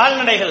என்ன,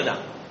 கால்நடைகள்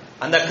தான்.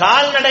 அந்த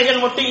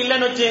கால்நடைகள் மட்டும்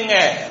இல்லைன்னு வச்சுங்க,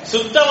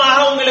 சுத்தமாக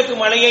உங்களுக்கு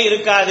மழையே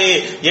இருக்காது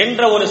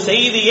என்ற ஒரு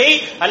செய்தியை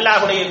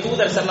அல்லாஹ்வுடைய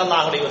தூதர்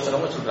ஸல்லல்லாஹு அலைஹி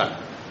வஸல்லம் சொல்றாங்க.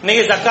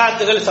 இன்னைக்கு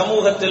ஜக்காத்துகள்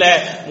சமூகத்துல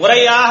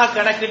முறையாக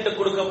கணக்கிட்டு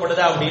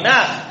கொடுக்கப்படுதா அப்படின்னா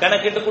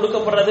கணக்கிட்டு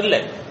கொடுக்கப்படுறது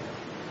இல்லை.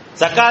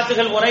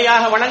 ஜக்காத்துகள்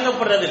முறையாக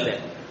வழங்கப்படுறதில்லை.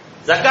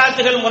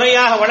 ஜக்காத்துகள்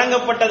முறையாக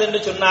வழங்கப்பட்டது என்று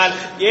சொன்னால்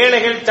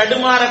ஏழைகள்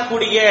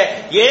தடுமாறக்கூடிய,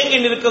 ஏங்கி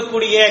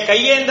நிற்கக்கூடிய,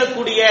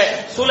 கையேந்தக்கூடிய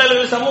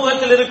சூழல்கள்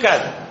சமூகத்தில்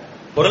இருக்காது.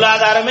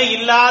 பொருளாதாரமே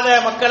இல்லாத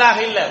மக்களாக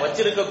இல்ல,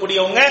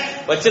 வச்சிருக்கக்கூடியவங்க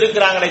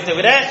வச்சிருக்கிறாங்களே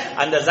தவிர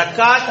அந்த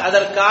ஜக்காத்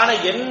அதற்கான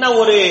என்ன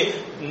ஒரு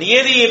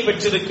நியதியை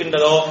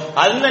பெற்றிருக்கின்றதோ,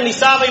 அந்த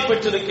நிசாபை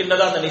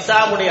பெற்றிருக்கின்றதோ, அந்த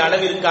நிசாபுடைய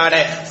அளவிற்கான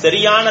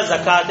சரியான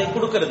ஜக்காத்தை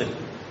கொடுக்கிறது.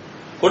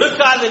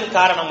 கொடுக்காதன்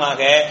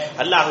காரணமாக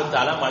அல்லாஹு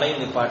தஆலா மழையை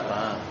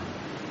நிப்பாட்டுறான்.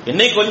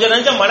 இன்னைக்கு கொஞ்சம்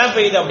நஞ்சம் மழை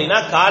பெய்யுது அப்படின்னா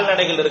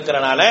கால்நடைகள்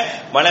இருக்கிறனால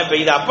மழை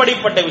பெய்யுது.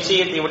 அப்படிப்பட்ட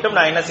விஷயத்தை விட்டு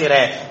நான் என்ன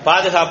செய்யறேன்,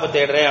 பாதுகாப்பு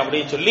தேடுறேன்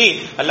அப்படின்னு சொல்லி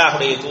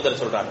அல்லாஹ்வுடைய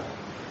தூதர் சொல்றாங்க.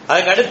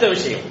 அதுக்கு அடுத்த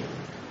விஷயம்,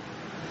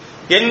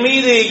 என்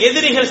மீது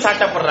எதிரிகள்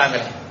சாட்டப்படுறாங்க,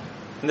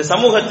 இந்த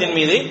சமூகத்தின்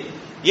மீது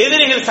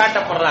எதிரிகள்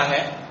சாட்டப்படுறாங்க,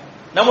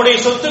 நம்முடைய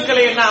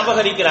சொத்துக்களை எல்லாம்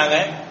அபகரிக்கிறாங்க,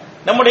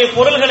 நம்முடைய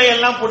பொருள்களை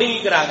எல்லாம்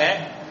புடுங்கிக்கிறாங்க.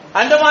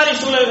 அந்த மாதிரி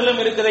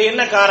சூழல்களும் இருக்குது.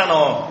 என்ன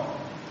காரணம்,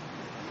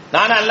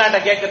 நானும் அல்லாஹ்ட்ட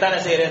கேட்கத்தானே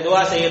செய்யறேன்,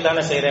 துவா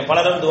செய்யத்தானே செய்யறேன்,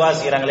 பலரும் துவா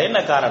செய்யறாங்களே, என்ன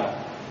காரணம்?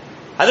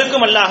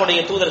 அதுக்கும் அல்லாஹ்வுடைய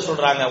தூதர்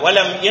சொல்றாங்க,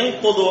 வலம்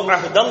யன்குது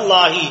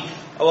அஹ்தல்லாஹி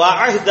வ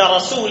அஹ்த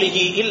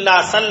ரசூலிஹி இல்லா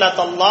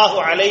ஸல்லல்லாஹு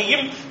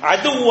அலைஹிம்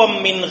அதுவம்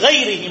மின்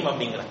கைரிஹிம்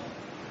அப்படிங்கறாங்க.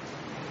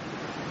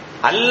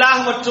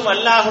 அல்லாஹ் மற்றும்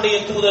அல்லாஹ்வுடைய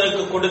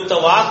தூதருக்கு கொடுத்த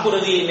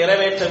வாக்குறுதியை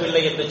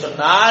நிறைவேற்றவில்லை என்று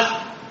சொன்னால்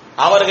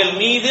அவர்கள்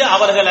மீது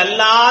அவர்கள்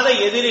அல்லாத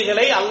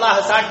எதிரிகளை அல்லாஹ்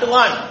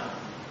சாட்டுவான்.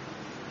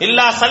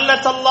 இல்லா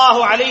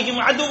ஸல்லல்லாஹு அலைஹிம்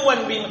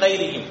அதுவன் மின்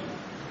கைரிஹிம்,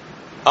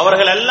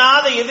 அவர்கள்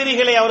அல்லாத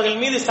எதிரிகளை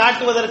அவர்கள் மீது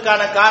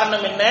சாட்டுவதற்கான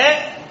காரணம் என்ன?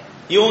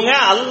 இவங்க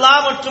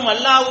அல்லாஹ் மற்றும்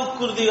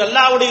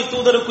அல்லாஹ்வுடைய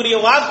தூதருக்குரிய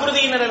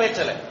வாக்குறுதியை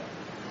நிறைவேற்றல.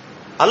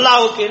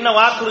 அல்லாஹ்வுக்கு என்ன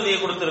வாக்குறுதியை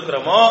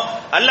கொடுத்திருக்கிறோமோ,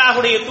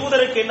 அல்லாஹ்வுடைய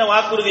தூதருக்கு என்ன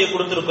வாக்குறுதியை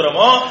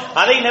கொடுத்திருக்கிறோமோ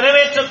அதை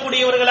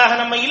நிறைவேற்றக்கூடியவர்களாக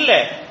நம்ம இல்ல.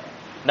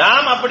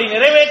 நாம் அப்படி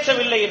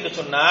நிறைவேற்றவில்லை என்று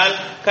சொன்னால்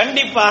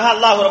கண்டிப்பாக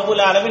அல்லாஹ்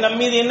ரப்பல் ஆலமீன்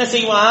நம்ம மீது என்ன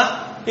செய்வான்?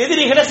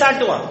 எதிரிகளை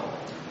சாட்டுவான்.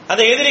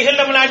 அந்த எதிரிகள்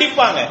நம்மளை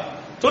அடிப்பாங்க,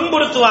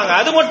 துன்புறுத்துவாங்க.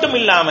 அது மட்டும்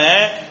இல்லாம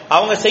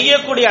அவங்க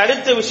செய்யக்கூடிய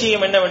அடுத்த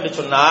விஷயம் என்னவென்று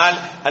சொன்னால்,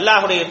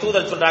 அல்லாஹ்வுடைய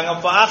தூதர் சொல்றாங்க,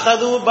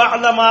 ஃபஅഖது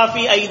பஅத மா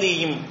ஃபீ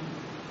ஐதீஹிம்,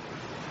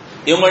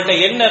 இவங்கள்ட்ட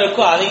என்ன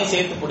இருக்கோ அதையும்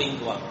சேர்த்து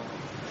பிடிங்குவாங்க.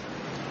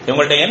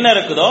 இவங்கள்ட்ட என்ன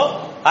இருக்குதோ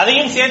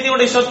அதையும் சேர்த்து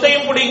இவருடைய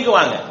சொத்தையும்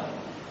பிடிங்குவாங்க.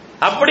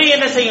 அப்படி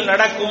என்ன செய்யும்?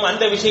 நடக்கும்.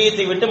 அந்த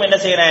விஷயத்தை விட்டும் என்ன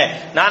செய்யறேன்?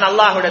 நான்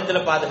அல்லாஹ்விடத்துல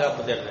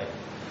பாதுகாப்பு தேடுறேன்.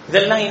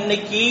 இதெல்லாம்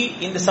இன்னைக்கு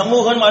இந்த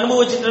சமூகம்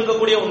அனுபவிச்சுட்டு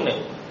இருக்கக்கூடிய ஒண்ணு,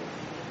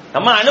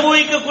 நம்ம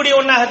அனுபவிக்கக்கூடிய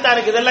ஒன்னாகத்தான்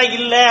இருக்கு. இதெல்லாம்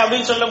இல்ல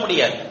அப்படின்னு சொல்ல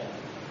முடியாது.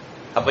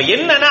 அப்ப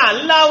என்னன்னா,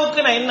 அல்லாஹ்வுக்கு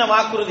நான் என்ன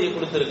வாக்குறுதியை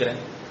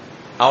கொடுத்திருக்கிறேன்?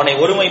 அவனை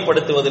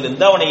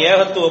ஒருமைப்படுத்துவதிலிருந்து, அவனை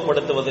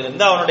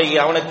ஏகத்துவப்படுத்துவதிலிருந்து,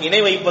 அவனுக்கு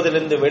இணை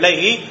வைப்பதிலிருந்து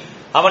விலகி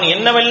அவன்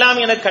என்னவெல்லாம்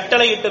எனக்கு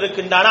கட்டளையிட்டு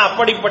இருக்கின்றானோ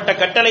அப்படிப்பட்ட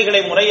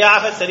கட்டளைகளை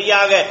முறையாக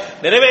சரியாக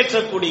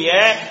நிறைவேற்றக்கூடிய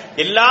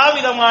எல்லா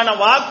விதமான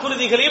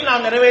வாக்குறுதிகளையும்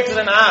நான்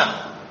நிறைவேற்றினா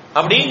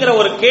அப்படிங்கிற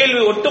ஒரு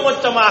கேள்வி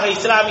ஒட்டுமொத்தமாக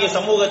இஸ்லாமிய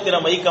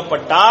சமூகத்திடம்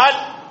வைக்கப்பட்டால்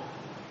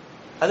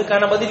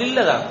அதுக்கான பதில்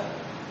இல்லதான்.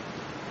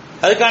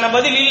 அதுக்கான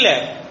பதில் இல்ல.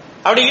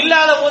 அப்படி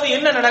இல்லாத போது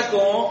என்ன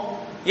நடக்கும்?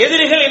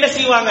 எதிரிகள் என்ன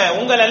செய்வாங்க?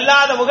 உங்கள்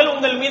அல்லாதவர்கள்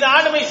உங்கள் மீது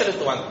ஆளுமை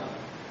செலுத்துவாங்க.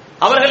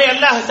 அவர்களை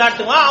அல்லாஹ்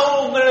சாட்டுவான். அவங்க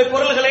உங்களுடைய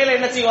பொருள்களை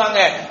என்ன செய்வாங்க?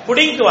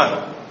 புடிங்குவாங்க.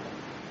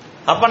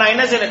 அப்ப நான்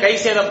என்ன செய்யணும்? கை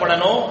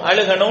சேதப்படணும்,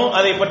 அழுகணும்,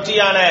 அதை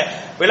பற்றியான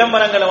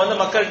விளம்பரங்களை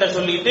மக்கள்கிட்ட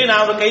சொல்லிட்டு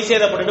நான் ஒரு கை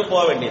சேதப்பட்டு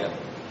போக வேண்டியது.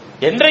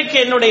 என்றைக்கு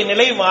என்னுடைய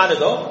நிலை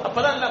மாறுதோ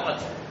அப்பதான் எல்லாம்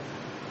மாற்றம்.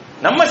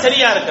 நம்ம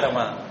சரியா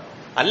இருக்கிறோமா?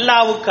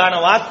 அல்லாஹ்வுக்கான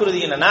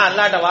வாக்குறுதி என்னன்னா,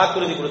 அல்லாஹ்ட்ட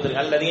வாக்குறுதி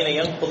கொடுத்திருக்க, அல்லதீன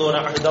யன்குதுன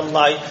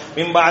அஹ்தல்லாஹி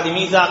மின் பஅதி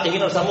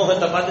மீசாகிஹி ஒரு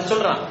சமூகத்தை பார்த்து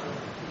சொல்றான்.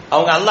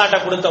 அவங்க அல்லாஹ்ட்ட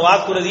கொடுத்த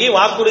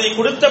வாக்குறுதி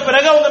கொடுத்த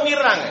பிறகு அவங்க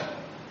மீறுறாங்க.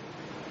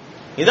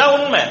 இதான்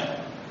உண்மை.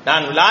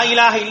 நான் லா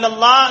இலாஹ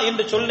இல்லல்லாஹ்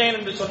என்று சொன்னேன்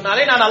என்று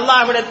சொன்னாலே நான்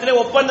அல்லாஹ்விடத்திலே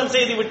ஒப்பந்தம்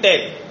செய்து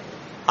விட்டேன்,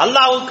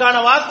 அல்லாஹ்வுக்கான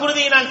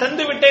வாக்குறுதியை நான்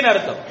தந்து விட்டேன்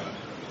அர்த்தம்.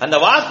 அந்த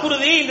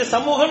வாக்குறுதியை இந்த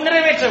சமூகம்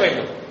நிறைவேற்ற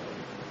வேண்டும்.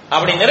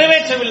 அப்படி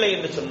நிறைவேற்றவில்லை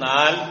என்று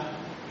சொன்னால்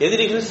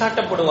எதிரிகள்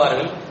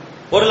சாட்டப்படுவார்கள்,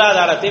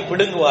 பொருளாதாரத்தை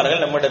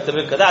பிடுங்குவார்கள். நம்மிடத்தில்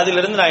இருக்குது.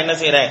 அதிலிருந்து நான் என்ன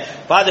செய்யறேன்?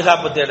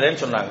 பாதுகாப்பு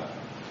தேடுறேன்னு சொன்னாங்க.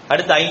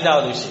 அடுத்த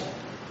ஐந்தாவது விஷயம்,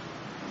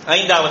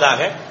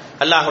 ஐந்தாவதாக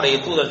அல்லாஹ்வுடைய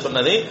தூதர்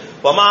சொன்னது,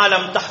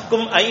 வமாலம்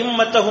தஹ்கும்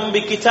அய்மத்தஹும்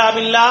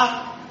பிகிதாபில்லாஹ்,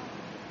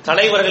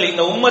 தலைவர்கள்,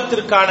 இந்த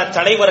உம்மத்திற்கான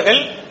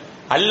தலைவர்கள்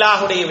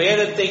அல்லாஹ்வுடைய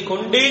வேதத்தை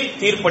கொண்டு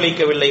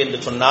தீர்ப்பளிக்கவில்லை என்று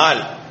சொன்னால்,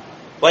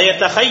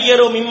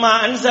 வயதஹய்யரு மிம்மா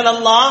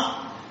அன்ஸலல்லாஹ்,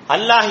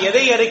 அல்லாஹ்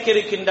எதை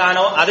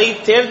இறக்கியிருக்கின்றானோ அதை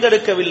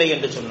தேர்ந்தெடுக்கவில்லை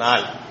என்று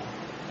சொன்னால்,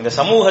 இந்த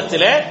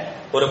சமூகத்தில்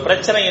ஒரு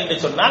பிரச்சனை என்று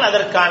சொன்னால்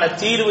அதற்கான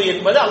தீர்வு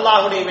என்பது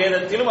அல்லாஹ்வுடைய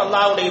வேதத்திலும்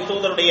அல்லாஹ்வுடைய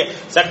தூதருடைய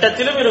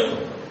சட்டத்திலும்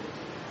இருக்கும்.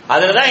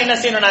 அதுலதான் என்ன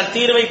செய்யணும்? நான்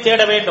தீர்வை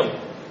தேட வேண்டும்,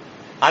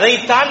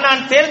 அதைத்தான்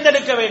நான்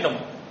தேர்ந்தெடுக்க வேண்டும்.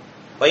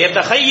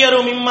 வயதஹய்யரு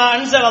மிம்மா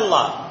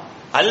அன்ஸலல்லாஹ்,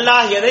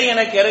 அல்லாஹ் எதை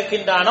எனக்கு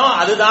இறக்கின்றானோ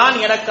அதுதான்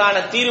எனக்கான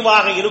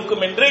தீர்வாக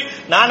இருக்கும் என்று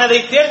நான் அதை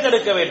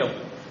தேர்ந்தெடுக்க வேண்டும்.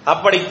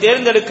 அப்படி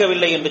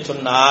தேர்ந்தெடுக்கவில்லை என்று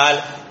சொன்னால்,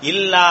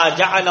 இல்லா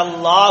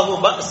ஜஅலல்லாஹு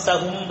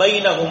பஅஸஹும்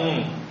பைனஹும்,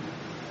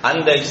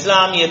 அந்த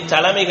இஸ்லாமிய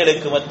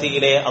தலைமைகளுக்கு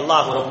மத்தியிலே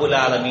அல்லாஹ் ரப்பல்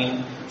ஆலமீன்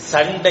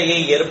சண்டையை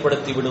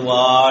ஏற்படுத்தி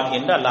விடுவான்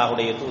என்று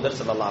அல்லாஹ்வுடைய தூதர்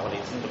ஸல்லல்லாஹு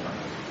அலைஹி வஸல்லம் சொன்னார்.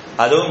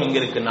 அதுவும் இங்க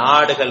இருக்கு,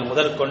 நாடுகள்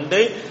முதற்கொண்டு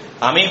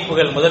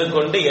அமைப்புகள்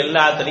முதற்கொண்டு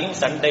எல்லாத்திலையும்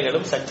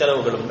சண்டைகளும்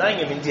சச்சரவுகளும் தான்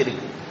இங்க மிஞ்சி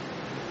இருக்கு.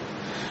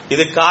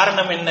 இது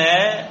காரணம் என்ன?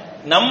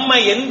 நம்ம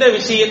எந்த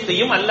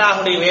விஷயத்தையும்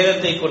அல்லாஹ்வுடைய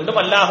வேதத்தை கொண்டும்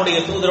அல்லாஹ்வுடைய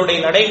தூதருடைய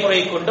நடைமுறை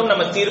கொண்டும்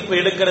நம்ம தீர்ப்பு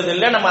எடுக்கிறது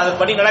இல்லை, நம்ம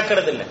அதன்படி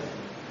நடக்கிறது இல்லை.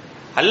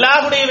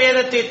 அல்லாஹ்வுடைய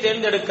வேதத்தை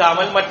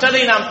தேர்ந்தெடுக்காமல்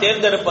மற்றதை நாம்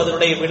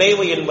தேர்ந்தெடுப்பதனுடைய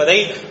விளைவு என்பதை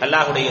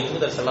அல்லாஹ்வுடைய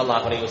தூதர்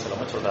ஸல்லல்லாஹு அலைஹி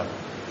வஸல்லம் சொல்றாங்க.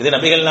 இது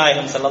நபிகள்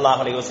நாயகம்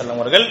ஸல்லல்லாஹு அலைஹி வஸல்லம்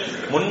அவர்கள்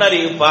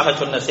முன்னறிவிப்பாக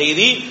சொன்ன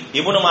செய்தி.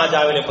 இப்னு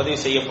மாஜாவிலே பதிவு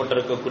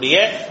செய்யப்பட்டிருக்கக்கூடிய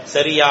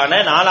சரியான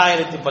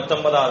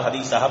 4019வது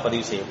ஹதீஸாக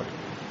பதிவு செய்யப்பட்டது.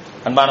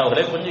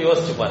 அன்பானவர்களே, கொஞ்சம்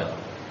யோசிச்சு பாருங்க.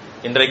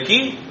 இன்றைக்கு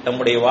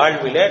நம்முடைய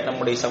வாழ்விலே,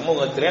 நம்முடைய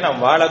சமூகத்திலே,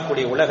 நாம்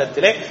வாழக்கூடிய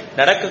உலகத்திலே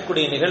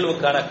நடக்கக்கூடிய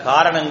நிகழ்வுக்கான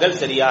காரணங்கள்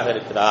சரியாக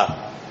இருக்குதா?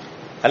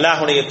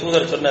 அல்லாஹ்வுடைய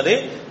தூதர் சொன்னது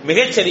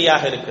மிகச்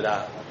சரியாக இருக்குதா?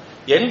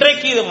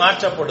 என்றைக்கு இது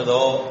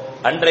மாற்றப்படுதோ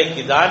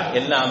அன்றைக்கு தான்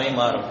எல்லாமே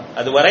மாறும்.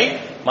 அதுவரை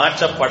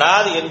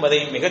மாற்றப்படாது என்பதை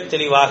மிகச்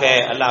தெளிவாக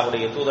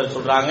அல்லாஹ்வுடைய தூதர்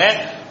சொல்றாங்க.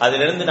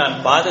 அதிலிருந்து நான்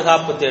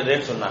பாதுகாப்பு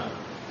தேடுறேன்னு சொன்னாங்க.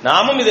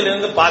 நாமும்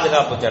இதிலிருந்து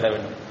பாதுகாப்பு தேட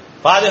வேண்டும்.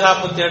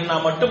 பாதுகாப்பு தேடினா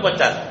மட்டும்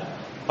பத்தாது,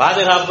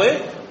 பாதுகாப்பு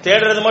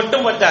தேடுறது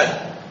மட்டும் பத்தாது.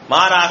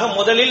 மாறாக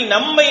முதலில்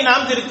நம்மை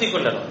நாம் திருத்திக்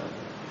கொள்ளணும்.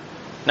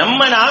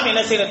 நாம்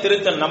என்ன செய்யணும்?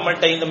 திருத்தணும்.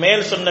 நம்மள்கிட்ட இந்த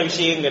மேல் சொன்ன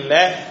விஷயங்கள்ல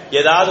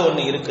ஏதாவது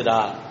ஒண்ணு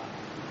இருக்குதா?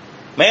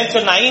 மேல்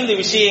சொன்ன 5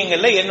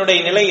 விஷயங்கள்ல என்னுடைய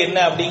நிலை என்ன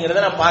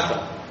அப்படிங்கறத நான்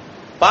பார்க்கணும்.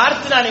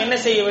 பார்த்து நான் என்ன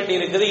செய்ய வேண்டி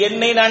இருக்குது?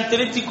 என்னை நான்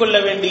திருத்திக் கொள்ள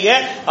வேண்டிய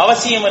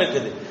அவசியம்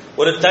இருக்குது.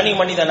 ஒரு தனி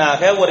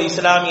மனிதனாக, ஒரு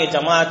இஸ்லாமிய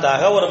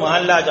ஜமாத்தாக, ஒரு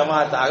மஹல்லா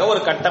ஜமாத்தாக,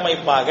 ஒரு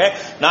கட்டமைப்பாக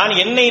நான்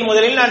என்னை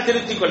முதலில் நான்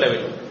திருத்திக் கொள்ள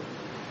வேண்டும்.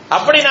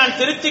 அப்படி நான்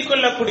திருத்திக்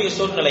கொள்ளக்கூடிய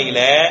சூழ்நிலையில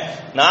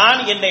நான்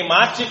என்னை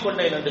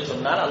மாற்றிக்கொண்டேன் என்று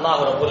சொன்னால்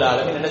அல்லாஹ் ரப்பல்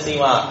ஆலமீன் என்ன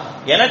செய்வான்?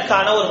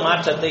 எனக்கான ஒரு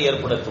மாற்றத்தை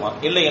ஏற்படுத்துவான்.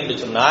 இல்லை என்று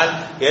சொன்னால்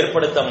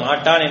ஏற்படுத்த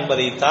மாட்டான்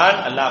என்பதைத்தான்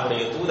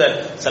அல்லாஹ்வுடைய தூதர்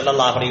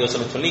ஸல்லல்லாஹு அலைஹி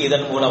வஸல்லம் சொல்லி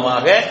இதன்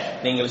மூலமாக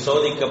நீங்கள்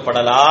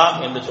சோதிக்கப்படலாம்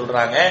என்று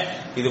சொல்றாங்க.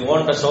 இது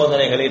போன்ற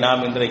சோதனைகளை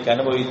நாம் இன்றைக்கு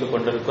அனுபவித்துக்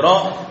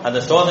கொண்டிருக்கிறோம்.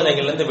 அந்த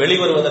சோதனைகளிலிருந்து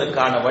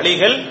வெளிவருவதற்கான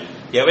வழிகள்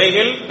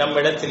எவைகள்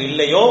நம்மிடத்தில்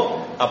இல்லையோ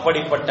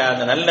அப்படிப்பட்ட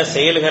அந்த நல்ல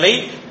செயல்களை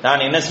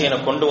நான் என்ன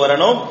செய்யணும்? கொண்டு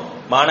வரணும்.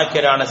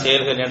 மானக்கேடான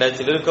செயல்கள்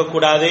இடத்தில்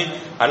இருக்கக்கூடாது.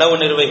 அளவு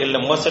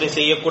நிர்வைகளில் மோசடி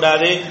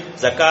செய்யக்கூடாது.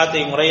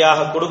 ஜக்காத்தை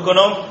முறையாக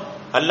கொடுக்கணும்.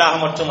 அல்லாஹ்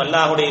மற்றும்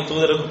அல்லாஹுடைய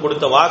தூதருக்கு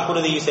கொடுத்த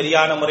வாக்குறுதியை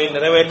சரியான முறையில்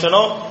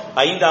நிறைவேற்றணும்.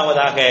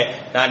 ஐந்தாவதாக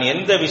நான்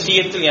எந்த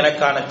விஷயத்தில்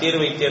எனக்கான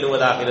தீர்வை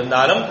தேடுவதாக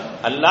இருந்தாலும்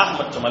அல்லாஹ்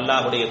மற்றும்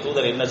அல்லாஹுடைய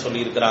தூதர் என்ன சொல்லி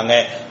இருக்கிறாங்க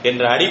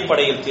என்ற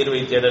அடிப்படையில்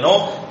தீர்வை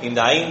தேடணும். இந்த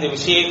 5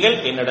 விஷயங்கள்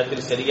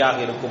என்னிடத்தில் சரியாக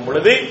இருக்கும்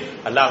பொழுது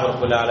அல்லாஹ்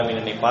ரப்பல் ஆலமீன்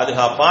என்னை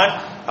பாதுகாப்பான்.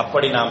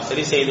 அப்படி நாம்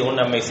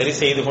நம்மை சரி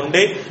செய்து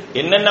கொண்டு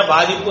என்னென்ன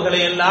பாதிப்புகளை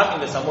எல்லாம்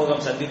இந்த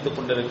சமூகம் சந்தித்துக்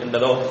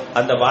கொண்டிருக்கின்றதோ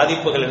அந்த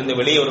பாதிப்புகளிலிருந்து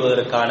வெளியே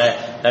வருவதற்கான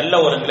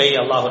நல்ல ஒரு நிலையை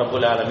அல்லாஹ்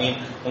ரப்பல் ஆலமீன்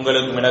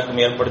உங்களுக்கும்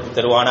எனக்கும் ஏற்படுத்தி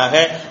தருவானாக.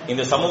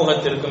 இந்த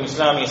சமூகத்திற்கும்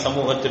இஸ்லாமிய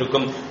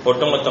சமூகத்திற்கும்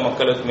ஒட்டுமொத்த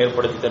மக்களுக்கும்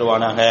ஏற்படுத்தி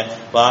தருவானாக.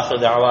 வாஹிரு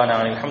தஅவானா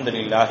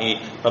அல்ஹம்துலில்லாஹி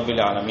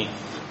ரப்பில் ஆலமீன்.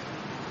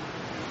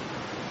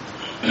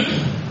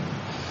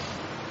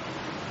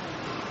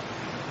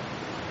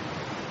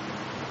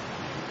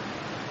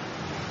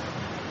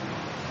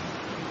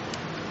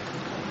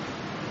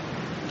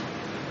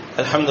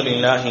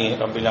 அல்ஹம்துலில்லாஹி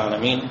ரப்பில்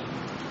ஆலமீன்.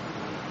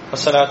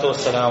 வஸ்ஸலாத்து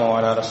வஸ்ஸலாமு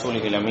அலா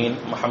ரசூலில் அமீன்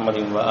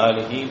முஹம்மதின் வ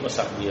ஆலிஹி வ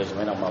ஸஹ்பிஹி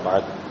அஜ்மஈன். அம்மா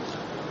பஅத்.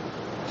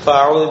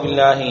 فأعوذ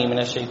بالله من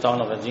الشيطان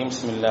الرجيم.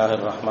 بسم الله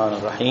الرحمن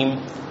الرحيم.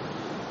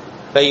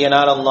 لن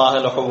ينال الله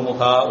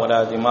لحومها ولا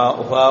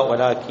دماؤها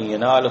ولكن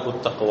يناله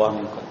التقوى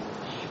منكم.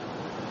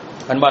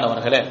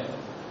 அன்பானவர்களே,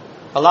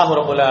 அல்லாஹ்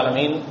ரப்பல்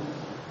ஆலமீன்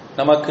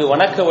நமக்கு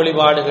வணக்க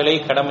வழிபாடுகளை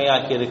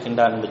கடமையாக்கி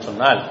இருக்கின்றார் என்று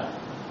சொன்னால்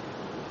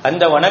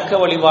அந்த வணக்க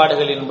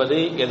வழிபாடுகள் என்பது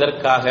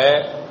எதற்காக?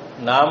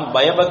 நாம்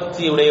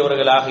பயபக்தி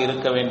உடையவர்களாக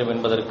இருக்க வேண்டும்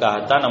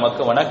என்பதற்காகத்தான்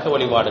நமக்கு வணக்க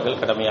வழிபாடுகள்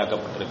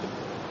கடமையாக்கப்பட்டிருக்கு.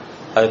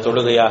 அது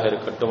தொழுகையாக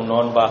இருக்கட்டும்,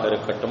 நோன்பாக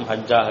இருக்கட்டும்,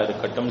 ஹஜ்ஜாக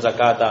இருக்கட்டும்,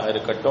 ஜகாத்தாக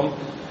இருக்கட்டும்,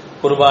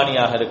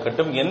 குர்பானியாக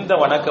இருக்கட்டும், எந்த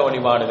வணக்க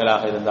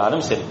வழிபாடுகளாக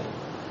இருந்தாலும் சரி.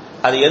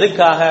 அது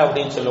எதுக்காக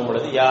அப்படின்னு சொல்லும்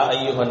பொழுது யா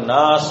அய்யுஹன்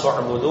நாஸ்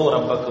வஅபுது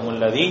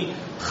ரப்பக்குமுல்லதீ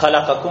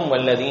ஹலகக்கும்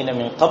வல்லதீன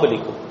மின்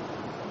கப்லிக்கும்,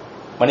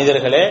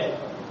 மனிதர்களே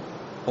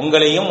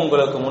உங்களையும்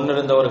உங்களுக்கு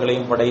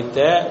முன்னிருந்தவர்களையும் படைத்த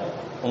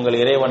உங்கள்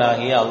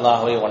இறைவனாகிய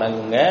அல்லாஹ்வை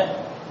வணங்குங்க.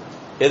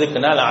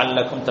 எதுக்குன்னா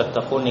லஅல்லக்கும்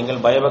தத்தகூன்,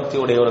 நீங்கள் பயபக்தி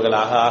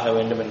உடையவர்களாக ஆக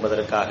வேண்டும்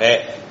என்பதற்காக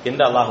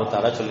என்று அல்லாஹு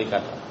தஆலா சொல்லி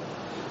காட்டுறான்.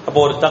 அப்போ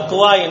ஒரு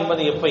தக்வா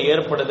என்பது எப்ப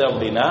ஏற்படுது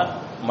அப்படின்னா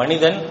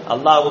மனிதன்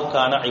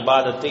அல்லாஹ்வுக்கான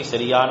இபாதத்தை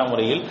சரியான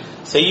முறையில்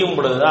செய்யும்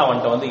பொழுதுதான்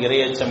அவன்கிட்ட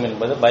இறையச்சம்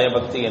என்பது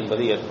பயபக்தி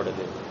என்பது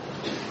ஏற்படுது.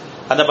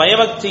 அந்த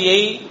பயபக்தியை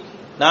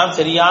நாம்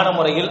சரியான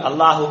முறையில்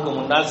அல்லாஹுக்கு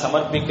முன்னால்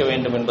சமர்ப்பிக்க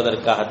வேண்டும்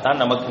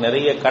என்பதற்காகத்தான் நமக்கு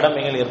நிறைய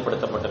கடமைகள்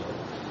ஏற்படுத்தப்பட்டிருக்கு.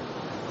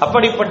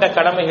 அப்படிப்பட்ட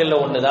கடமைகள்ல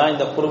ஒண்ணுதான்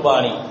இந்த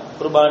குர்பானி.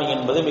 குர்பானி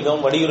என்பது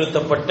மிகவும்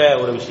வலியுறுத்தப்பட்ட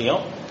ஒரு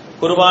விஷயம்.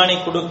 குர்பானி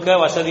கொடுக்க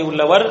வசதி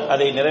உள்ளவர்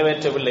அதை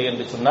நிறைவேற்றவில்லை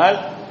என்று சொன்னால்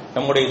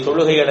நம்முடைய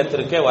தொழுகை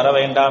இடத்திற்கே வர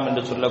வேண்டாம்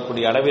என்று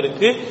சொல்லக்கூடிய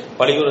அளவிற்கு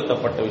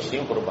வலியுறுத்தப்பட்ட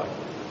விஷயம் குர்பானி.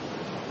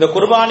 இந்த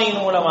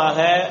குர்பானியின் மூலமாக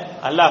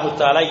அல்லாஹு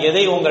தஆலா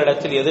எதை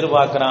உங்களிடத்தில்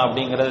எதிர்பார்க்கிறான்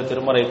அப்படிங்கறது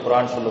திருமறை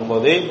குர்ஆன்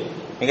சொல்லும்போது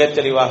மிக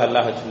தெளிவாக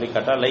அல்லாஹ் சொல்லி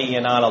காட்டான். லை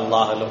யனால்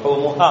அல்லாஹு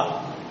லுஹூமுஹா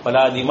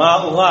வலா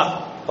திமாஉஹா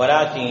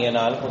வலாகின்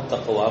யனாலுஹு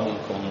தக்வா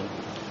மின்கும்.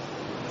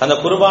 அந்த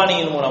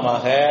குர்பானியின்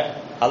மூலமாக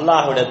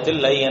அல்லாஹ்விடத்தில்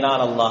லை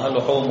யனால் அல்லாஹு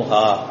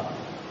லுஹூமுஹா,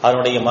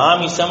 அதனுடைய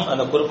மாமிசம்,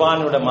 அந்த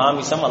குர்பானியோட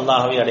மாமிசம்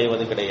அல்லாஹ்வை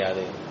அடைவது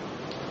கிடையாது.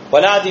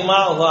 வலா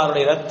திமாஉஹா,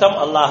 அதனுடைய ரத்தம்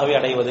அல்லாஹ்வை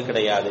அடைவது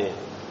கிடையாது.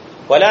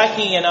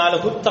 வலாகின்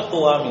யனாலுஹு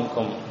தக்வா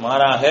மின்கும்,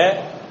 மாறாக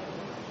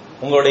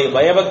உங்களுடைய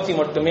பயபக்தி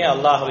மட்டுமே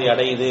அல்லாஹ்வை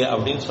அடையுது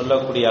அப்படின்னு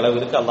சொல்லக்கூடிய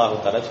அளவிற்கு அல்லாஹ்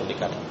தஆலா சொல்லி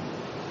காட்டுறான்.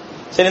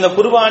 சரி, இந்த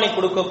குர்பானி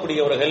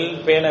கொடுக்கக்கூடியவர்கள்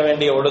பேண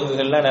வேண்டிய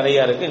ஒழுங்குகள்லாம்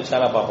நிறைய இருக்கு. இன்ஷா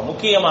அல்லாஹ் பார்ப்போம்.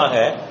 முக்கியமாக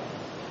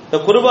இந்த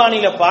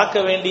குர்பானியில பார்க்க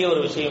வேண்டிய ஒரு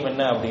விஷயம்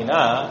என்ன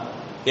அப்படின்னா,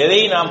 எதை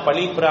நாம்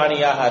பலி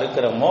பிராணியாக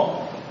அறுக்கிறோமோ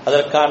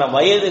அதற்கான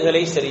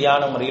வயதுகளை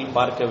சரியான முறையில்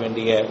பார்க்க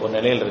வேண்டிய ஒரு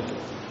நிலையில் இருக்கு.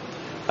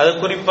 அது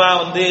குறிப்பா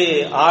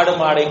ஆடு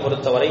மாடை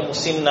பொறுத்தவரை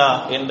முசின்னா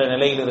என்ற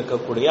நிலையில்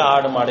இருக்கக்கூடிய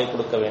ஆடு மாடை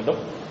கொடுக்க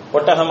வேண்டும்.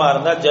 ஒட்டகமா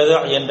இருந்தா ஜது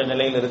என்ற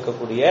நிலையில்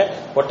இருக்கக்கூடிய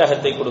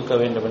ஒட்டகத்தை கொடுக்க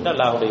வேண்டும் என்று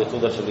அல்லாஹ்வுடைய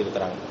தூதர்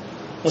சொல்லியிருக்கிறாங்க.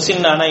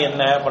 முசின்னானா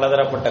என்ன?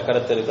 பலதரப்பட்ட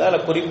கருத்து இருக்கு. அதுல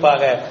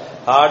குறிப்பாக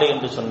ஆடு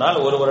என்று சொன்னால்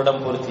 1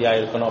 வருடம்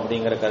பூர்த்தியாயிருக்கணும்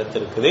அப்படிங்கிற கருத்து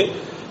இருக்குது.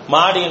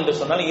 மாடு என்று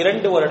சொன்னால்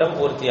 2 வருடம்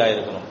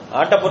பூர்த்தியாயிருக்கணும்.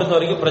 ஆட்டை பொறுத்த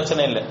வரைக்கும்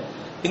பிரச்சனை இல்லை.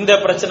 இந்த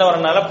பிரச்சனை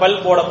வரனால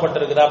பல்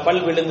போடப்பட்டிருக்குதா,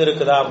 பல் விழுந்து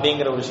இருக்குதா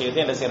அப்படிங்கிற ஒரு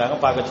விஷயத்தை என்ன செய்யறாங்க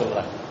பார்க்க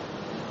சொல்றாங்க.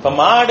 இப்ப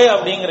மாடு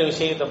அப்படிங்கிற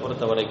விஷயத்தை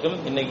பொறுத்த வரைக்கும்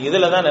இன்னைக்கு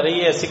இதுலதான்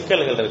நிறைய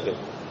சிக்கல்கள் இருக்கு.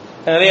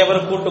 நிறைய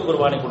பேர் கூட்டு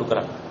குர்பானி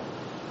கொடுக்கறாங்க.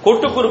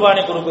 கூட்டு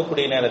குர்பானி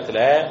கொடுக்கக்கூடிய நேரத்துல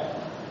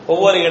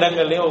ஒவ்வொரு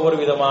இடங்கள்லயும் ஒவ்வொரு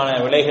விதமான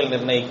விலைகள்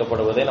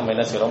நிர்ணயிக்கப்படுவதை நம்ம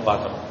என்ன செய்யறோம்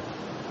பார்க்கணும்.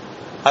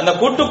 அந்த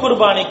கூட்டு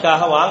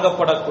குர்பானிக்காக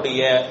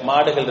வாங்கப்படக்கூடிய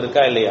மாடுகள்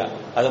இருக்கா இல்லையா,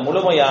 அது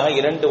முழுமையாக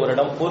 2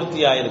 வருடம்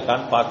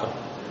பூர்த்தியாயிருக்கான்னு பார்க்கணும்.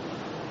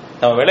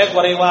 நம்ம விலை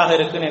குறைவாக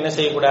இருக்குன்னு என்ன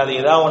செய்யக்கூடாது,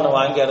 ஏதாவது ஒண்ணு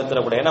வாங்கி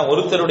அறுத்துடக்கூடாது. ஏன்னா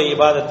ஒருத்தருடைய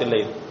இபாதத் இல்லை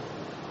இது.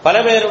 பல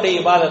பேருடைய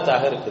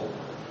இபாதத்தாக இருக்குது.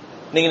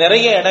 இன்னைக்கு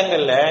நிறைய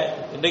இடங்கள்ல,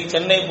 இன்றைக்கு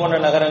சென்னை போன்ற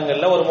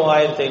நகரங்கள்ல ஒரு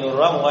 3500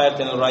 ரூபாய்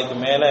 3500 ரூபாய்க்கு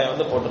மேல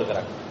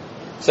போட்டிருக்கிறாங்க.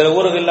 சில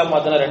ஊர்கள்ல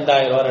பார்த்தோன்னா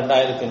 2000 ரூபாய்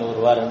 2500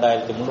 ரூபாய்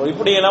 2300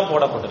 இப்படியெல்லாம்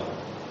போடப்பட்டிருக்கு.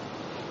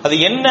 அது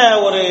என்ன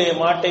ஒரு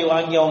மாட்டை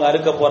வாங்கி அவங்க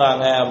அறுக்க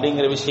போறாங்க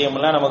அப்படிங்கிற விஷயம்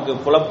எல்லாம் நமக்கு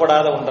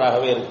புலப்படாத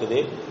ஒன்றாகவே இருக்குது.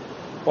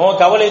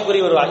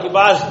 கவலைக்குரிய ஒரு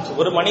இபாதத்,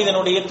 ஒரு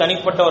மனிதனுடைய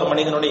தனிப்பட்ட ஒரு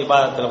மனிதனுடைய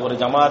இபாதத்துல ஒரு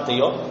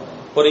ஜமாத்தையோ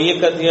ஒரு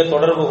இயக்கத்தையோ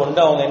தொடர்பு கொண்டு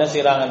அவங்க என்ன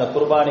செய்யறாங்க, அந்த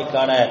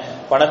குர்பானிக்கான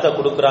பணத்தை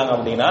கொடுக்கறாங்க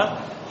அப்படின்னா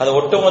அது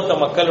ஒட்டுமொத்த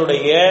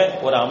மக்களுடைய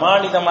ஒரு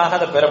அமானிதமாக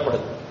அதை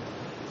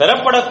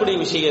பெறப்படக்கூடிய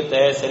விஷயத்தை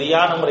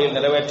சரியான முறையில்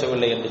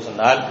நிறைவேற்றவில்லை என்று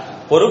சொன்னால்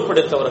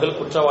பொறுப்பெடுத்தவர்கள்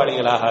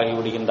குற்றவாளிகளாக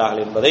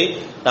ஆகிவிடுகின்றார்கள் என்பதை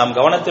நாம்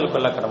கவனத்தில்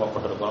கொள்ள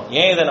கடமைப்பட்டிருக்கிறோம்.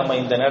 ஏன் இதை நம்ம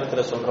இந்த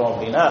நேரத்தில் சொல்றோம்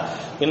அப்படின்னா,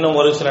 இன்னும்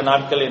ஒரு சில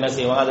நாட்கள் என்ன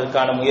செய்வாங்க,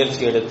 அதற்கான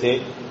முயற்சி எடுத்து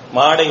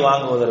மாடை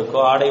வாங்குவதற்கோ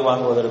ஆடை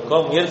வாங்குவதற்கோ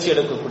முயற்சி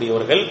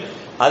எடுக்கக்கூடியவர்கள்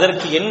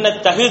அதற்கு என்ன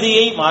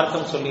தகுதியை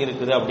மார்க்கம் சொல்லி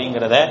இருக்குது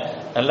அப்படிங்கிறத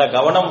நல்ல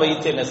கவனம்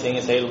வைத்து என்ன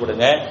செய்யுங்க,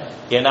 செயல்படுங்க.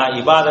 ஏன்னா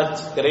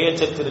இபாதத்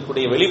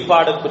இறையச்சத்திற்குரிய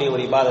வெளிப்பாடுக்குரிய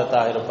ஒரு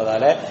இபாதத்தாக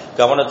இருப்பதால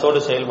கவனத்தோடு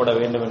செயல்பட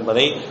வேண்டும்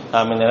என்பதை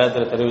நாம் இந்த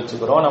நேரத்தில்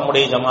தெரிவிச்சுக்கிறோம்.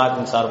 நம்முடைய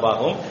ஜமாத்தின்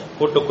சார்பாகவும்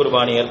கூட்டு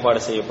குர்பானி ஏற்பாடு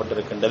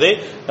செய்யப்பட்டிருக்கின்றது.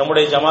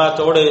 நம்முடைய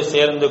ஜமாத்தோடு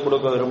சேர்ந்து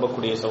கொடுக்க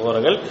விரும்பக்கூடிய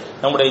சகோதரர்கள்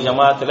நம்முடைய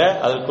ஜமாத்துல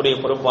அதற்குரிய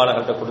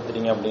பொறுப்பாளர்கள்ட்ட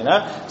கொடுத்துட்டீங்க அப்படின்னா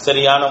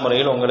சரியான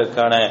முறையில்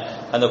உங்களுக்கான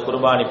அந்த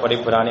குர்பானி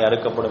படிப்பிராணி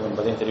அறுக்கப்படும்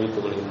என்பதை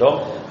தெரிவித்துக் கொள்கின்றோம்.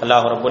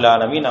 அல்லாஹ் ரப்புல்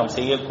ஆலமீன் நாம்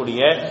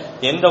செய்யக்கூடிய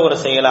எந்த ஒரு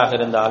செயலாக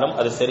இருந்தாலும்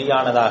அது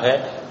சரியானதாக,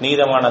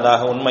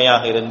 நீதமானதாக,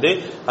 உண்மையாக இருந்து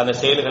அந்த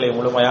செயல்களை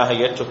முழுமையாக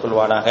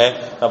ஏற்றுக்கொள்வானாக.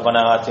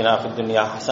 ரப்பனா ஆத்தினா ஃபித் துன்யா